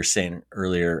to what we were saying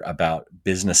earlier about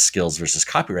business skills versus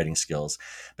copywriting skills,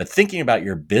 but thinking about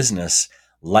your business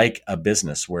like a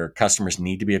business where customers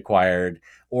need to be acquired,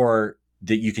 or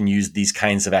that you can use these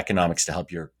kinds of economics to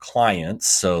help your clients.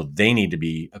 So they need to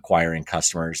be acquiring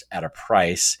customers at a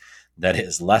price that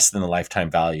is less than the lifetime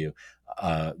value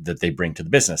that they bring to the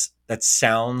business. That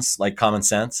sounds like common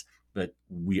sense, but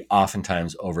we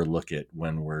oftentimes overlook it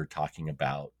when we're talking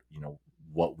about,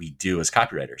 what we do as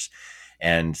copywriters.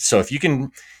 And so if you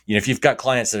can, if you've got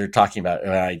clients that are talking about,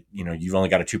 you've only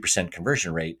got a 2%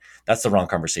 conversion rate, that's the wrong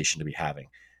conversation to be having.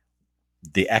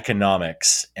 The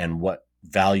economics and what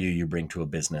value you bring to a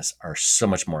business are so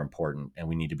much more important, and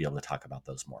we need to be able to talk about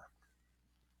those more.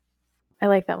 I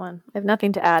like that one. I have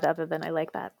nothing to add other than I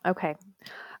like that. Okay.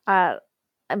 I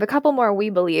have a couple more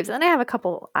we believes, and I have a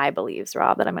couple I believes,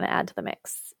 Rob, that I'm going to add to the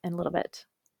mix in a little bit.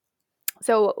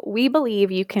 So we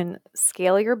believe you can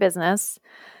scale your business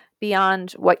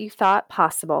beyond what you thought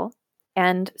possible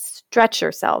and stretch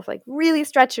yourself, like really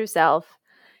stretch yourself,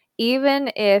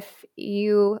 even if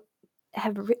you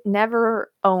have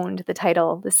never owned the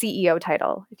title, the CEO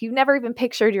title, if you've never even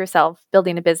pictured yourself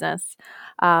building a business,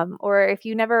 or if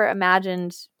you never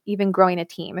imagined even growing a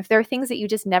team, if there are things that you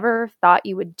just never thought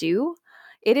you would do,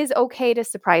 it is okay to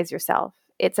surprise yourself.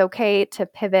 It's okay to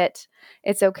pivot.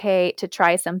 It's okay to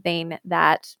try something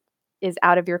that is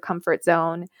out of your comfort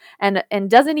zone and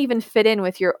doesn't even fit in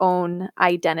with your own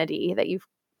identity that you've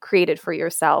created for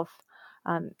yourself.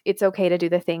 It's okay to do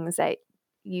the things that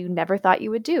you never thought you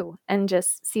would do and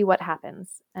just see what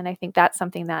happens. And I think that's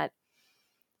something that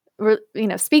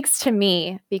speaks to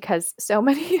me, because so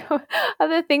many of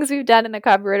the things we've done in the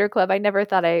Copywriter Club, I never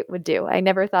thought I would do. I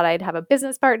never thought I'd have a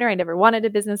business partner. I never wanted a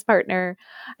business partner.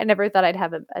 I never thought I'd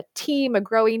have a team, a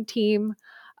growing team.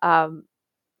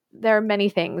 There are many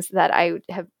things that I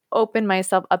have opened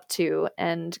myself up to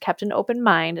and kept an open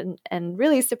mind and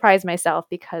really surprised myself,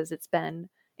 because it's been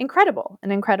an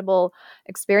incredible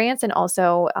experience, and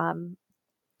also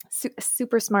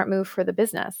super smart move for the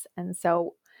business. And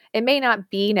so it may not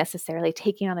be necessarily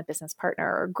taking on a business partner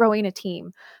or growing a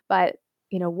team, but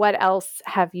what else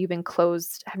have you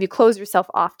closed yourself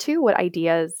off to? What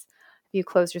ideas have you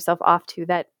closed yourself off to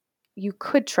that you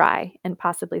could try and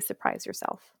possibly surprise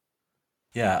yourself?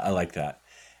 Yeah, I like that.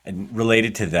 And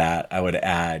related to that, I would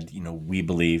add, we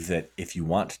believe that if you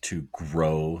want to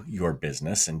grow your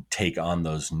business and take on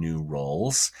those new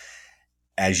roles,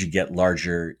 as you get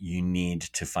larger, you need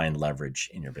to find leverage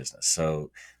in your business.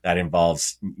 So that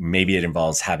maybe it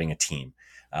involves having a team.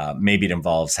 Maybe it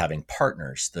involves having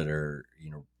partners that are,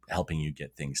 helping you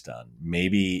get things done.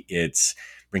 Maybe it's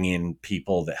bringing in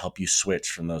people that help you switch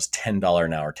from those $10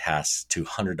 an hour tasks to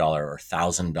 $100 or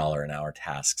 $1,000 an hour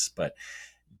tasks. But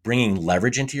bringing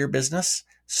leverage into your business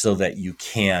so that you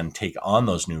can take on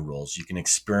those new roles, you can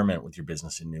experiment with your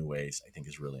business in new ways, I think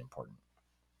is really important.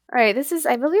 All right,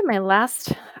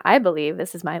 I believe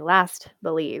this is my last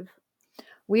believe.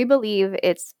 We believe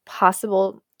it's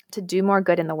possible to do more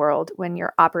good in the world when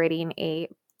you're operating a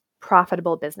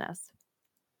profitable business.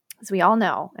 As we all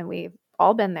know, and we've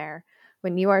all been there,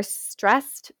 when you are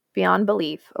stressed beyond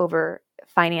belief over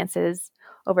finances,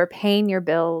 over paying your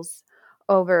bills,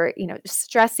 over,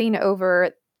 stressing over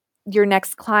your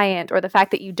next client, or the fact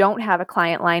that you don't have a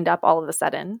client lined up all of a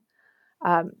sudden.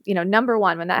 Number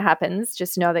one, when that happens,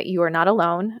 just know that you are not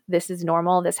alone. This is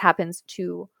normal. This happens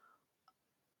to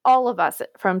all of us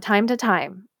from time to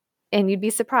time. And you'd be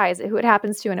surprised at who it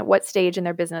happens to and at what stage in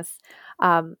their business.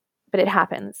 but it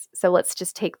happens. So let's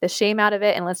just take the shame out of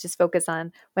it and let's just focus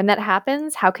on when that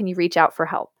happens, how can you reach out for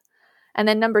help? And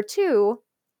then number two,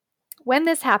 when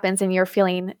this happens and you're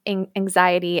feeling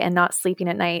anxiety and not sleeping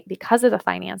at night because of the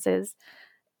finances,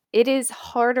 it is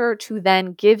harder to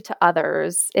then give to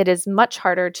others. It is much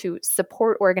harder to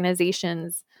support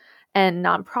organizations and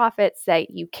nonprofits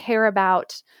that you care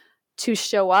about, to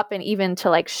show up and even to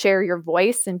like share your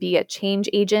voice and be a change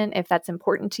agent if that's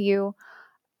important to you,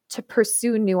 to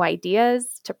pursue new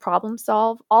ideas, to problem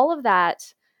solve. All of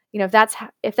that,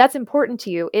 if that's important to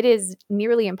you, it is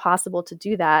nearly impossible to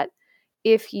do that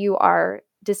if you are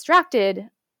distracted,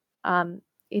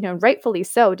 rightfully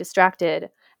so, distracted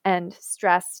and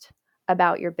stressed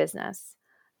about your business.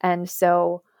 And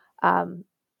so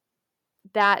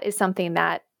that is something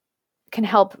that can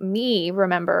help me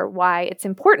remember why it's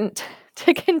important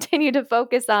to continue to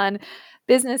focus on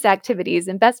business activities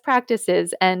and best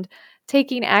practices and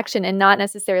taking action, and not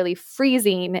necessarily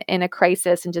freezing in a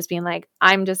crisis and just being like,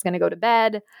 I'm just going to go to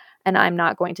bed and I'm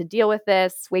not going to deal with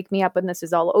this. Wake me up when this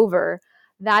is all over.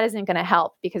 That isn't going to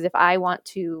help, because if I want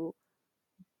to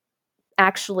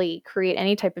actually create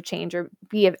any type of change or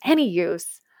be of any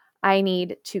use, I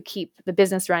need to keep the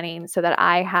business running so that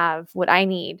I have what I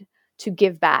need to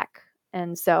give back.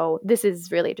 And so this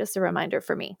is really just a reminder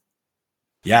for me.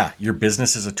 Yeah, your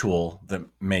business is a tool that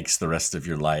makes the rest of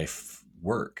your life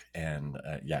work. And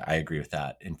yeah, I agree with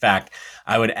that. In fact,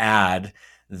 I would add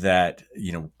that,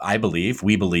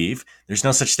 we believe there's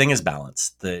no such thing as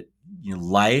balance, that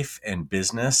life and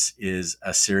business is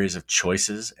a series of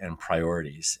choices and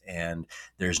priorities. And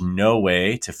there's no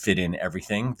way to fit in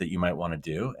everything that you might want to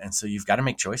do. And so you've got to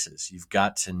make choices. You've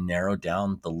got to narrow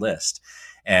down the list.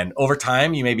 And over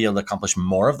time, you may be able to accomplish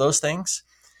more of those things,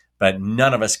 but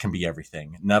none of us can be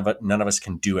everything. None of us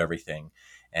can do everything.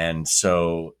 And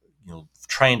so,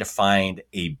 trying to find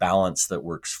a balance that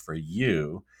works for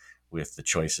you with the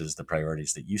choices, the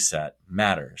priorities that you set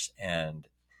matters. And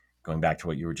going back to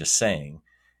what you were just saying,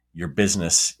 your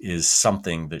business is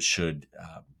something that should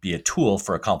be a tool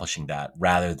for accomplishing that,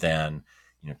 rather than,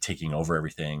 taking over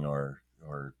everything or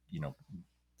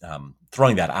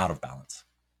throwing that out of balance.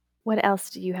 What else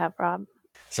do you have, Rob?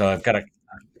 So I've got a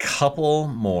couple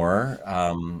more.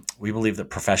 We believe that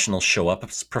professionals show up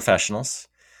as professionals.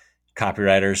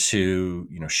 Copywriters who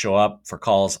show up for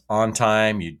calls on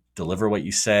time. You deliver what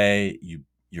you say.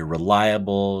 You're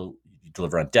reliable. You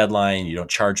deliver on deadline. You don't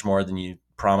charge more than you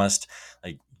promised.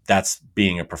 Like, that's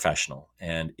being a professional.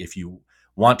 And if you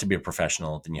want to be a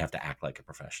professional, then you have to act like a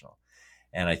professional.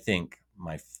 And I think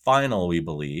my final, we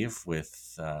believe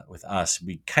with us,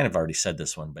 we kind of already said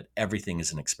this one, but everything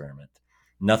is an experiment.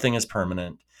 Nothing is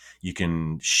permanent. You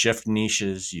can shift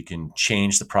niches. You can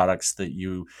change the products that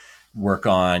you work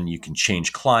on. You can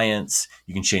change clients.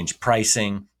 You can change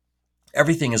pricing.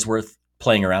 Everything is worth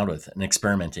playing around with and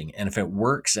experimenting. And if it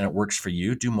works and it works for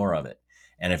you, do more of it.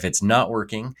 And if it's not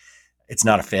working, it's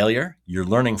not a failure. You're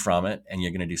learning from it and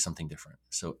you're going to do something different.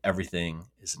 So everything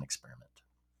is an experiment.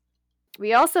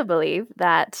 We also believe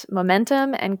that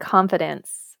momentum and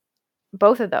confidence,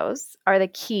 both of those, are the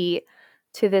key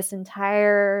to this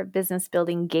entire business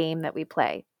building game that we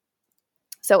play.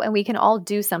 So, and we can all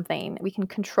do something. We can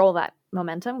control that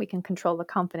momentum. We can control the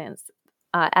confidence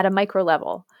at a micro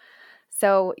level.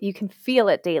 So you can feel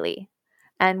it daily.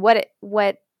 And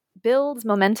what builds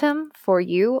momentum for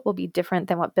you will be different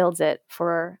than what builds it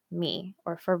for me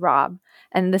or for Rob.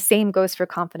 And the same goes for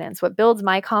confidence. What builds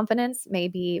my confidence may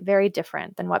be very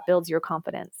different than what builds your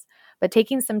confidence. But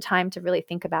taking some time to really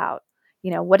think about,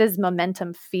 what does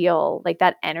momentum feel like?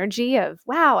 That energy of,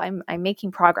 wow, I'm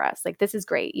making progress. Like, this is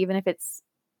great. Even if it's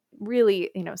really,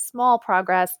 small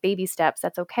progress, baby steps,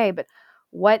 that's okay. But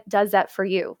what does that for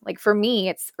you? Like, for me,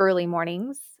 it's early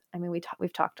mornings. I mean,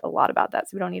 we've talked a lot about that,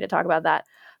 so we don't need to talk about that.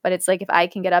 But it's like, if I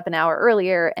can get up an hour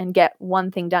earlier and get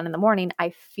one thing done in the morning, I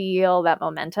feel that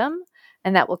momentum,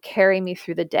 and that will carry me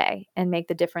through the day and make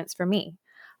the difference for me.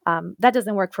 That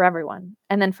doesn't work for everyone.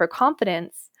 And then for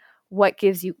confidence, what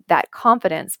gives you that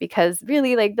confidence? Because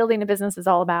really, like, building a business is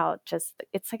all about it's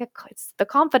the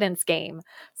confidence game.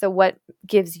 So what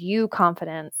gives you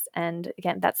confidence? And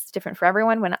again, that's different for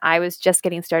everyone. When I was just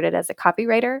getting started as a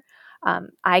copywriter,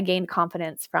 I gained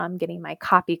confidence from getting my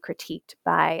copy critiqued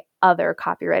by other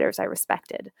copywriters I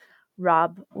respected.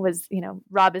 Rob is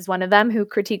one of them who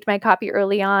critiqued my copy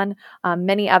early on.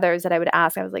 Many others that I would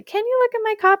ask, I was like, can you look at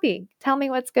my copy? Tell me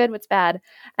what's good, what's bad.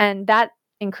 And that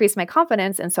increased my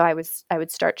confidence. And so I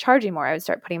would start charging more. I would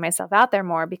start putting myself out there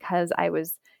more because I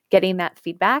was getting that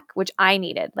feedback, which I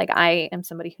needed. Like, I am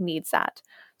somebody who needs that.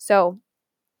 So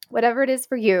whatever it is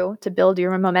for you to build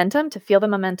your momentum, to feel the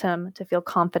momentum, to feel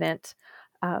confident,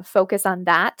 focus on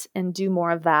that and do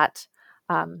more of that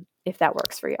if that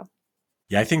works for you.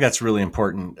 Yeah, I think that's really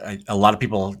important. A lot of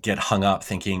people get hung up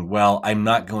thinking, well, I'm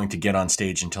not going to get on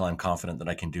stage until I'm confident that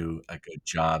I can do a good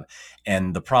job.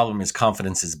 And the problem is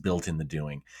confidence is built in the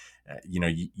doing.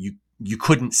 You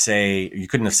couldn't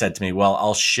have said to me, well,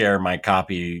 I'll share my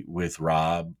copy with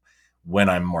Rob when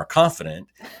I'm more confident.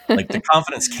 Like the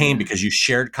confidence came because you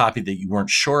shared copy that you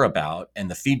weren't sure about. And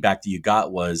the feedback that you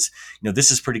got was, this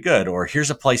is pretty good, or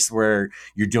here's a place where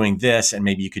you're doing this and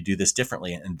maybe you could do this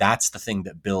differently. And that's the thing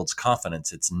that builds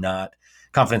confidence. It's not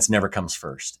confidence never comes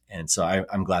first. And so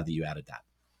I'm glad that you added that.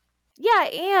 Yeah,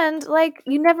 and like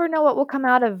you never know what will come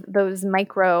out of those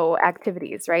micro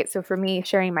activities, right? So for me,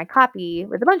 sharing my copy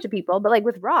with a bunch of people, but like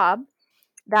with Rob,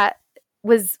 that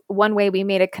was one way we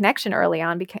made a connection early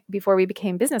on before we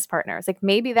became business partners. Like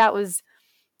maybe that was,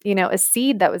 a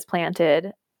seed that was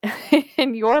planted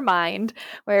in your mind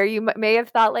where you may have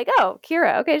thought like, oh,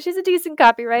 Kira, okay, she's a decent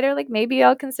copywriter. Like maybe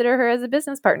I'll consider her as a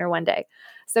business partner one day.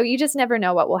 So you just never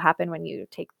know what will happen when you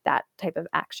take that type of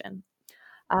action.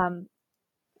 Um,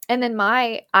 and then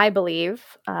I believe,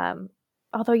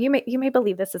 although you may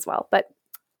believe this as well, but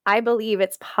I believe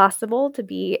it's possible to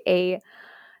be a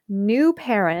new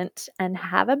parent and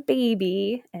have a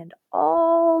baby and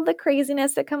all the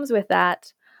craziness that comes with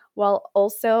that while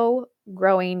also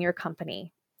growing your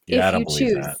company. Yeah, I If don't you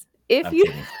believe that. choose, if I'm you,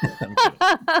 kidding. I'm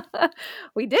kidding.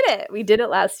 we did it. We did it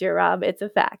last year, Rob. It's a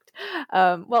fact.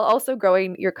 While also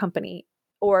growing your company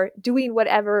or doing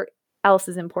whatever else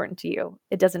is important to you.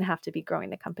 It doesn't have to be growing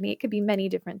the company. It could be many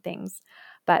different things.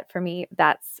 But for me,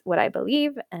 that's what I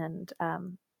believe. And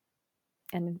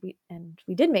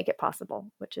we did make it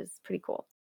possible, which is pretty cool.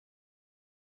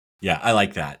 Yeah, I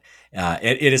like that.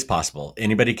 It is possible.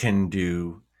 Anybody can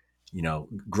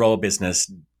grow a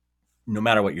business no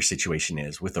matter what your situation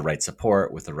is with the right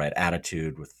support, with the right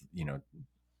attitude, with,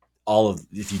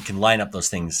 if you can line up those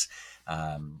things,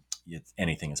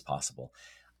 anything is possible.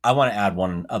 I want to add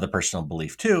one other personal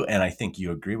belief too, and I think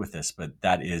you agree with this, but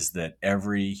that is that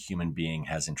every human being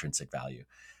has intrinsic value.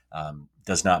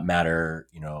 Does not matter,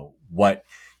 what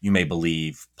you may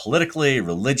believe politically,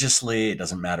 religiously. It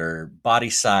doesn't matter body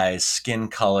size, skin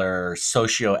color,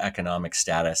 socioeconomic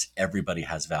status. Everybody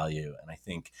has value, and I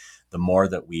think the more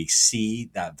that we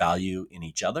see that value in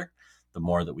each other, the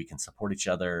more that we can support each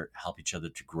other, help each other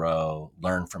to grow,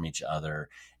 learn from each other,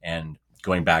 and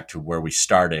going back to where we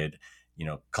started,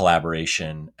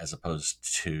 collaboration as opposed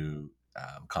to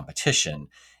competition.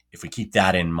 If we keep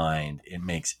that in mind, it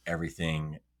makes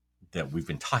everything that we've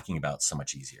been talking about so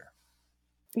much easier.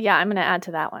 Yeah, I'm going to add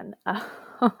to that one.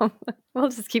 We'll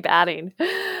just keep adding.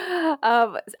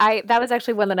 I that was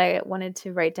actually one that I wanted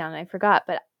to write down and I forgot,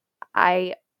 but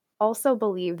I also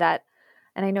believe that,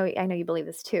 and I know you believe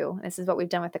this too. This is what we've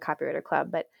done with the Copywriter Club,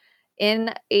 but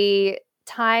in a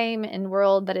time and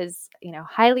world that is,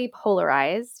 highly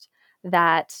polarized,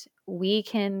 that we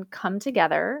can come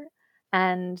together,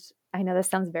 and I know this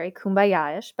sounds very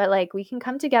kumbaya-ish, but like we can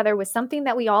come together with something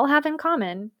that we all have in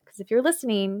common. Because if you're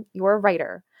listening, you're a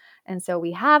writer. And so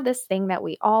we have this thing that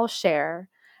we all share.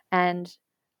 And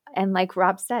like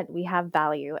Rob said, we have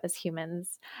value as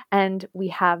humans and we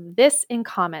have this in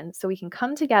common. So we can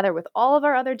come together with all of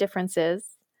our other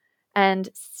differences and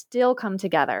still come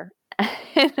together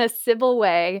in a civil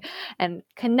way and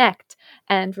connect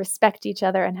and respect each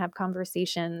other and have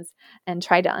conversations and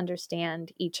try to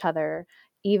understand each other,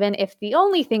 even if the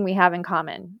only thing we have in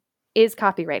common is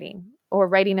copywriting or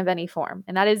writing of any form.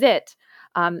 And that is it.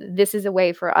 This is a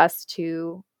way for us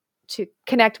to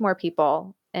connect more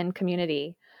people and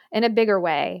community in a bigger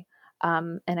way.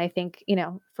 And I think,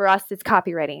 for us, it's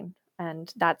copywriting,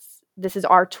 and this is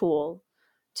our tool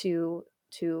to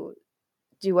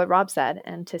do what Rob said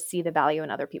and to see the value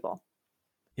in other people.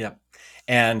 Yep.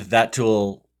 And that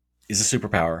tool is a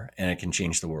superpower and it can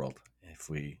change the world if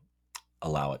we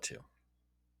allow it to.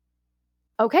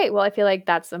 Okay, well, I feel like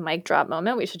that's a mic drop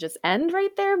moment. We should just end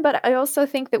right there. But I also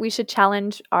think that we should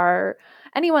challenge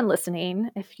anyone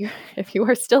listening, if you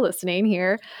are still listening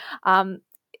here,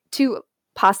 to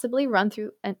possibly run through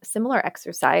a similar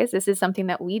exercise. This is something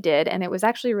that we did, and it was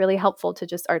actually really helpful to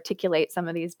just articulate some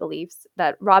of these beliefs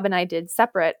that Rob and I did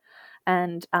separate.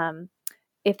 And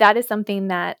if that is something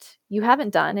that you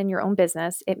haven't done in your own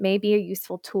business, it may be a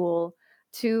useful tool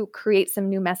to create some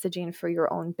new messaging for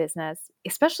your own business,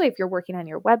 especially if you're working on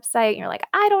your website and you're like,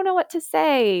 I don't know what to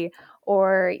say,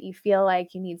 or you feel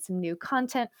like you need some new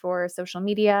content for social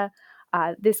media.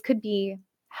 This could be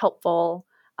helpful.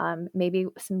 Maybe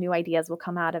some new ideas will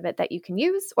come out of it that you can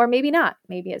use, or maybe not.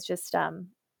 Maybe it's just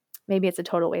maybe it's a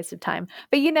total waste of time,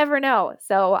 but you never know.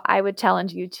 So I would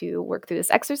challenge you to work through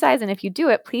this exercise. And if you do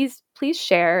it, please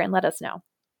share and let us know.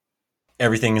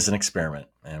 Everything is an experiment,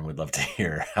 and we'd love to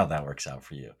hear how that works out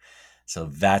for you. So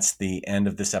that's the end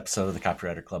of this episode of the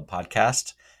Copywriter Club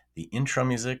podcast. The intro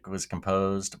music was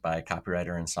composed by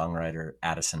copywriter and songwriter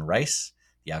Addison Rice.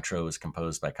 The outro was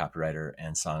composed by copywriter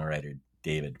and songwriter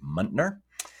David Muntner.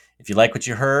 If you like what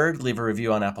you heard, leave a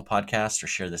review on Apple Podcasts or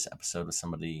share this episode with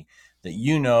somebody that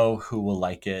you know who will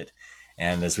like it.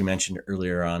 And as we mentioned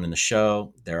earlier on in the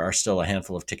show, there are still a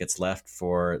handful of tickets left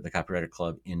for the Copywriter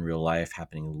Club in real life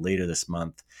happening later this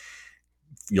month.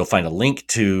 You'll find a link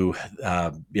to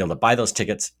be able to buy those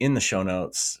tickets in the show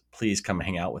notes. Please come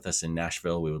hang out with us in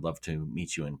Nashville. We would love to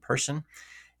meet you in person.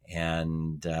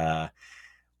 And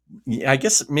I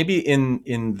guess maybe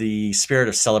in the spirit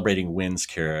of celebrating wins,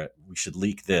 Kara, we should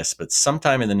leak this, but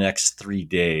sometime in the next 3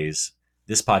 days,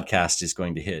 this podcast is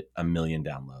going to hit 1 million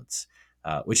downloads,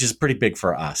 which is pretty big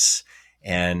for us.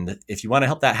 And if you want to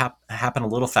help that happen a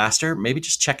little faster, maybe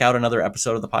just check out another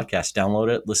episode of the podcast, download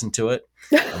it, listen to it,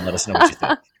 and let us know what you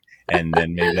think. And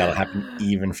then maybe that'll happen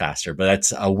even faster. But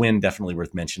that's a win definitely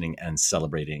worth mentioning and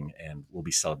celebrating. And we'll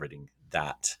be celebrating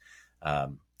that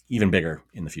even bigger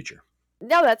in the future.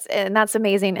 No, that's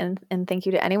amazing, and thank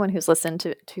you to anyone who's listened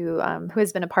to who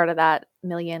has been a part of that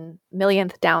millionth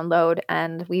download.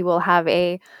 And we will have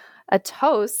a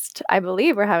toast. I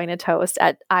believe we're having a toast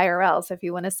at IRL. So if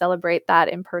you want to celebrate that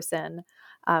in person,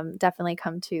 definitely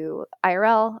come to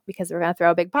IRL, because we're going to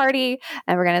throw a big party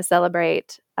and we're going to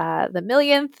celebrate the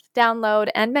millionth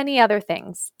download and many other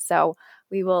things. So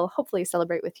we will hopefully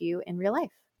celebrate with you in real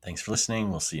life. Thanks for listening.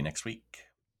 We'll see you next week.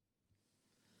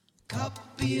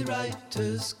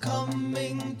 Copywriters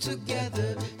coming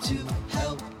together to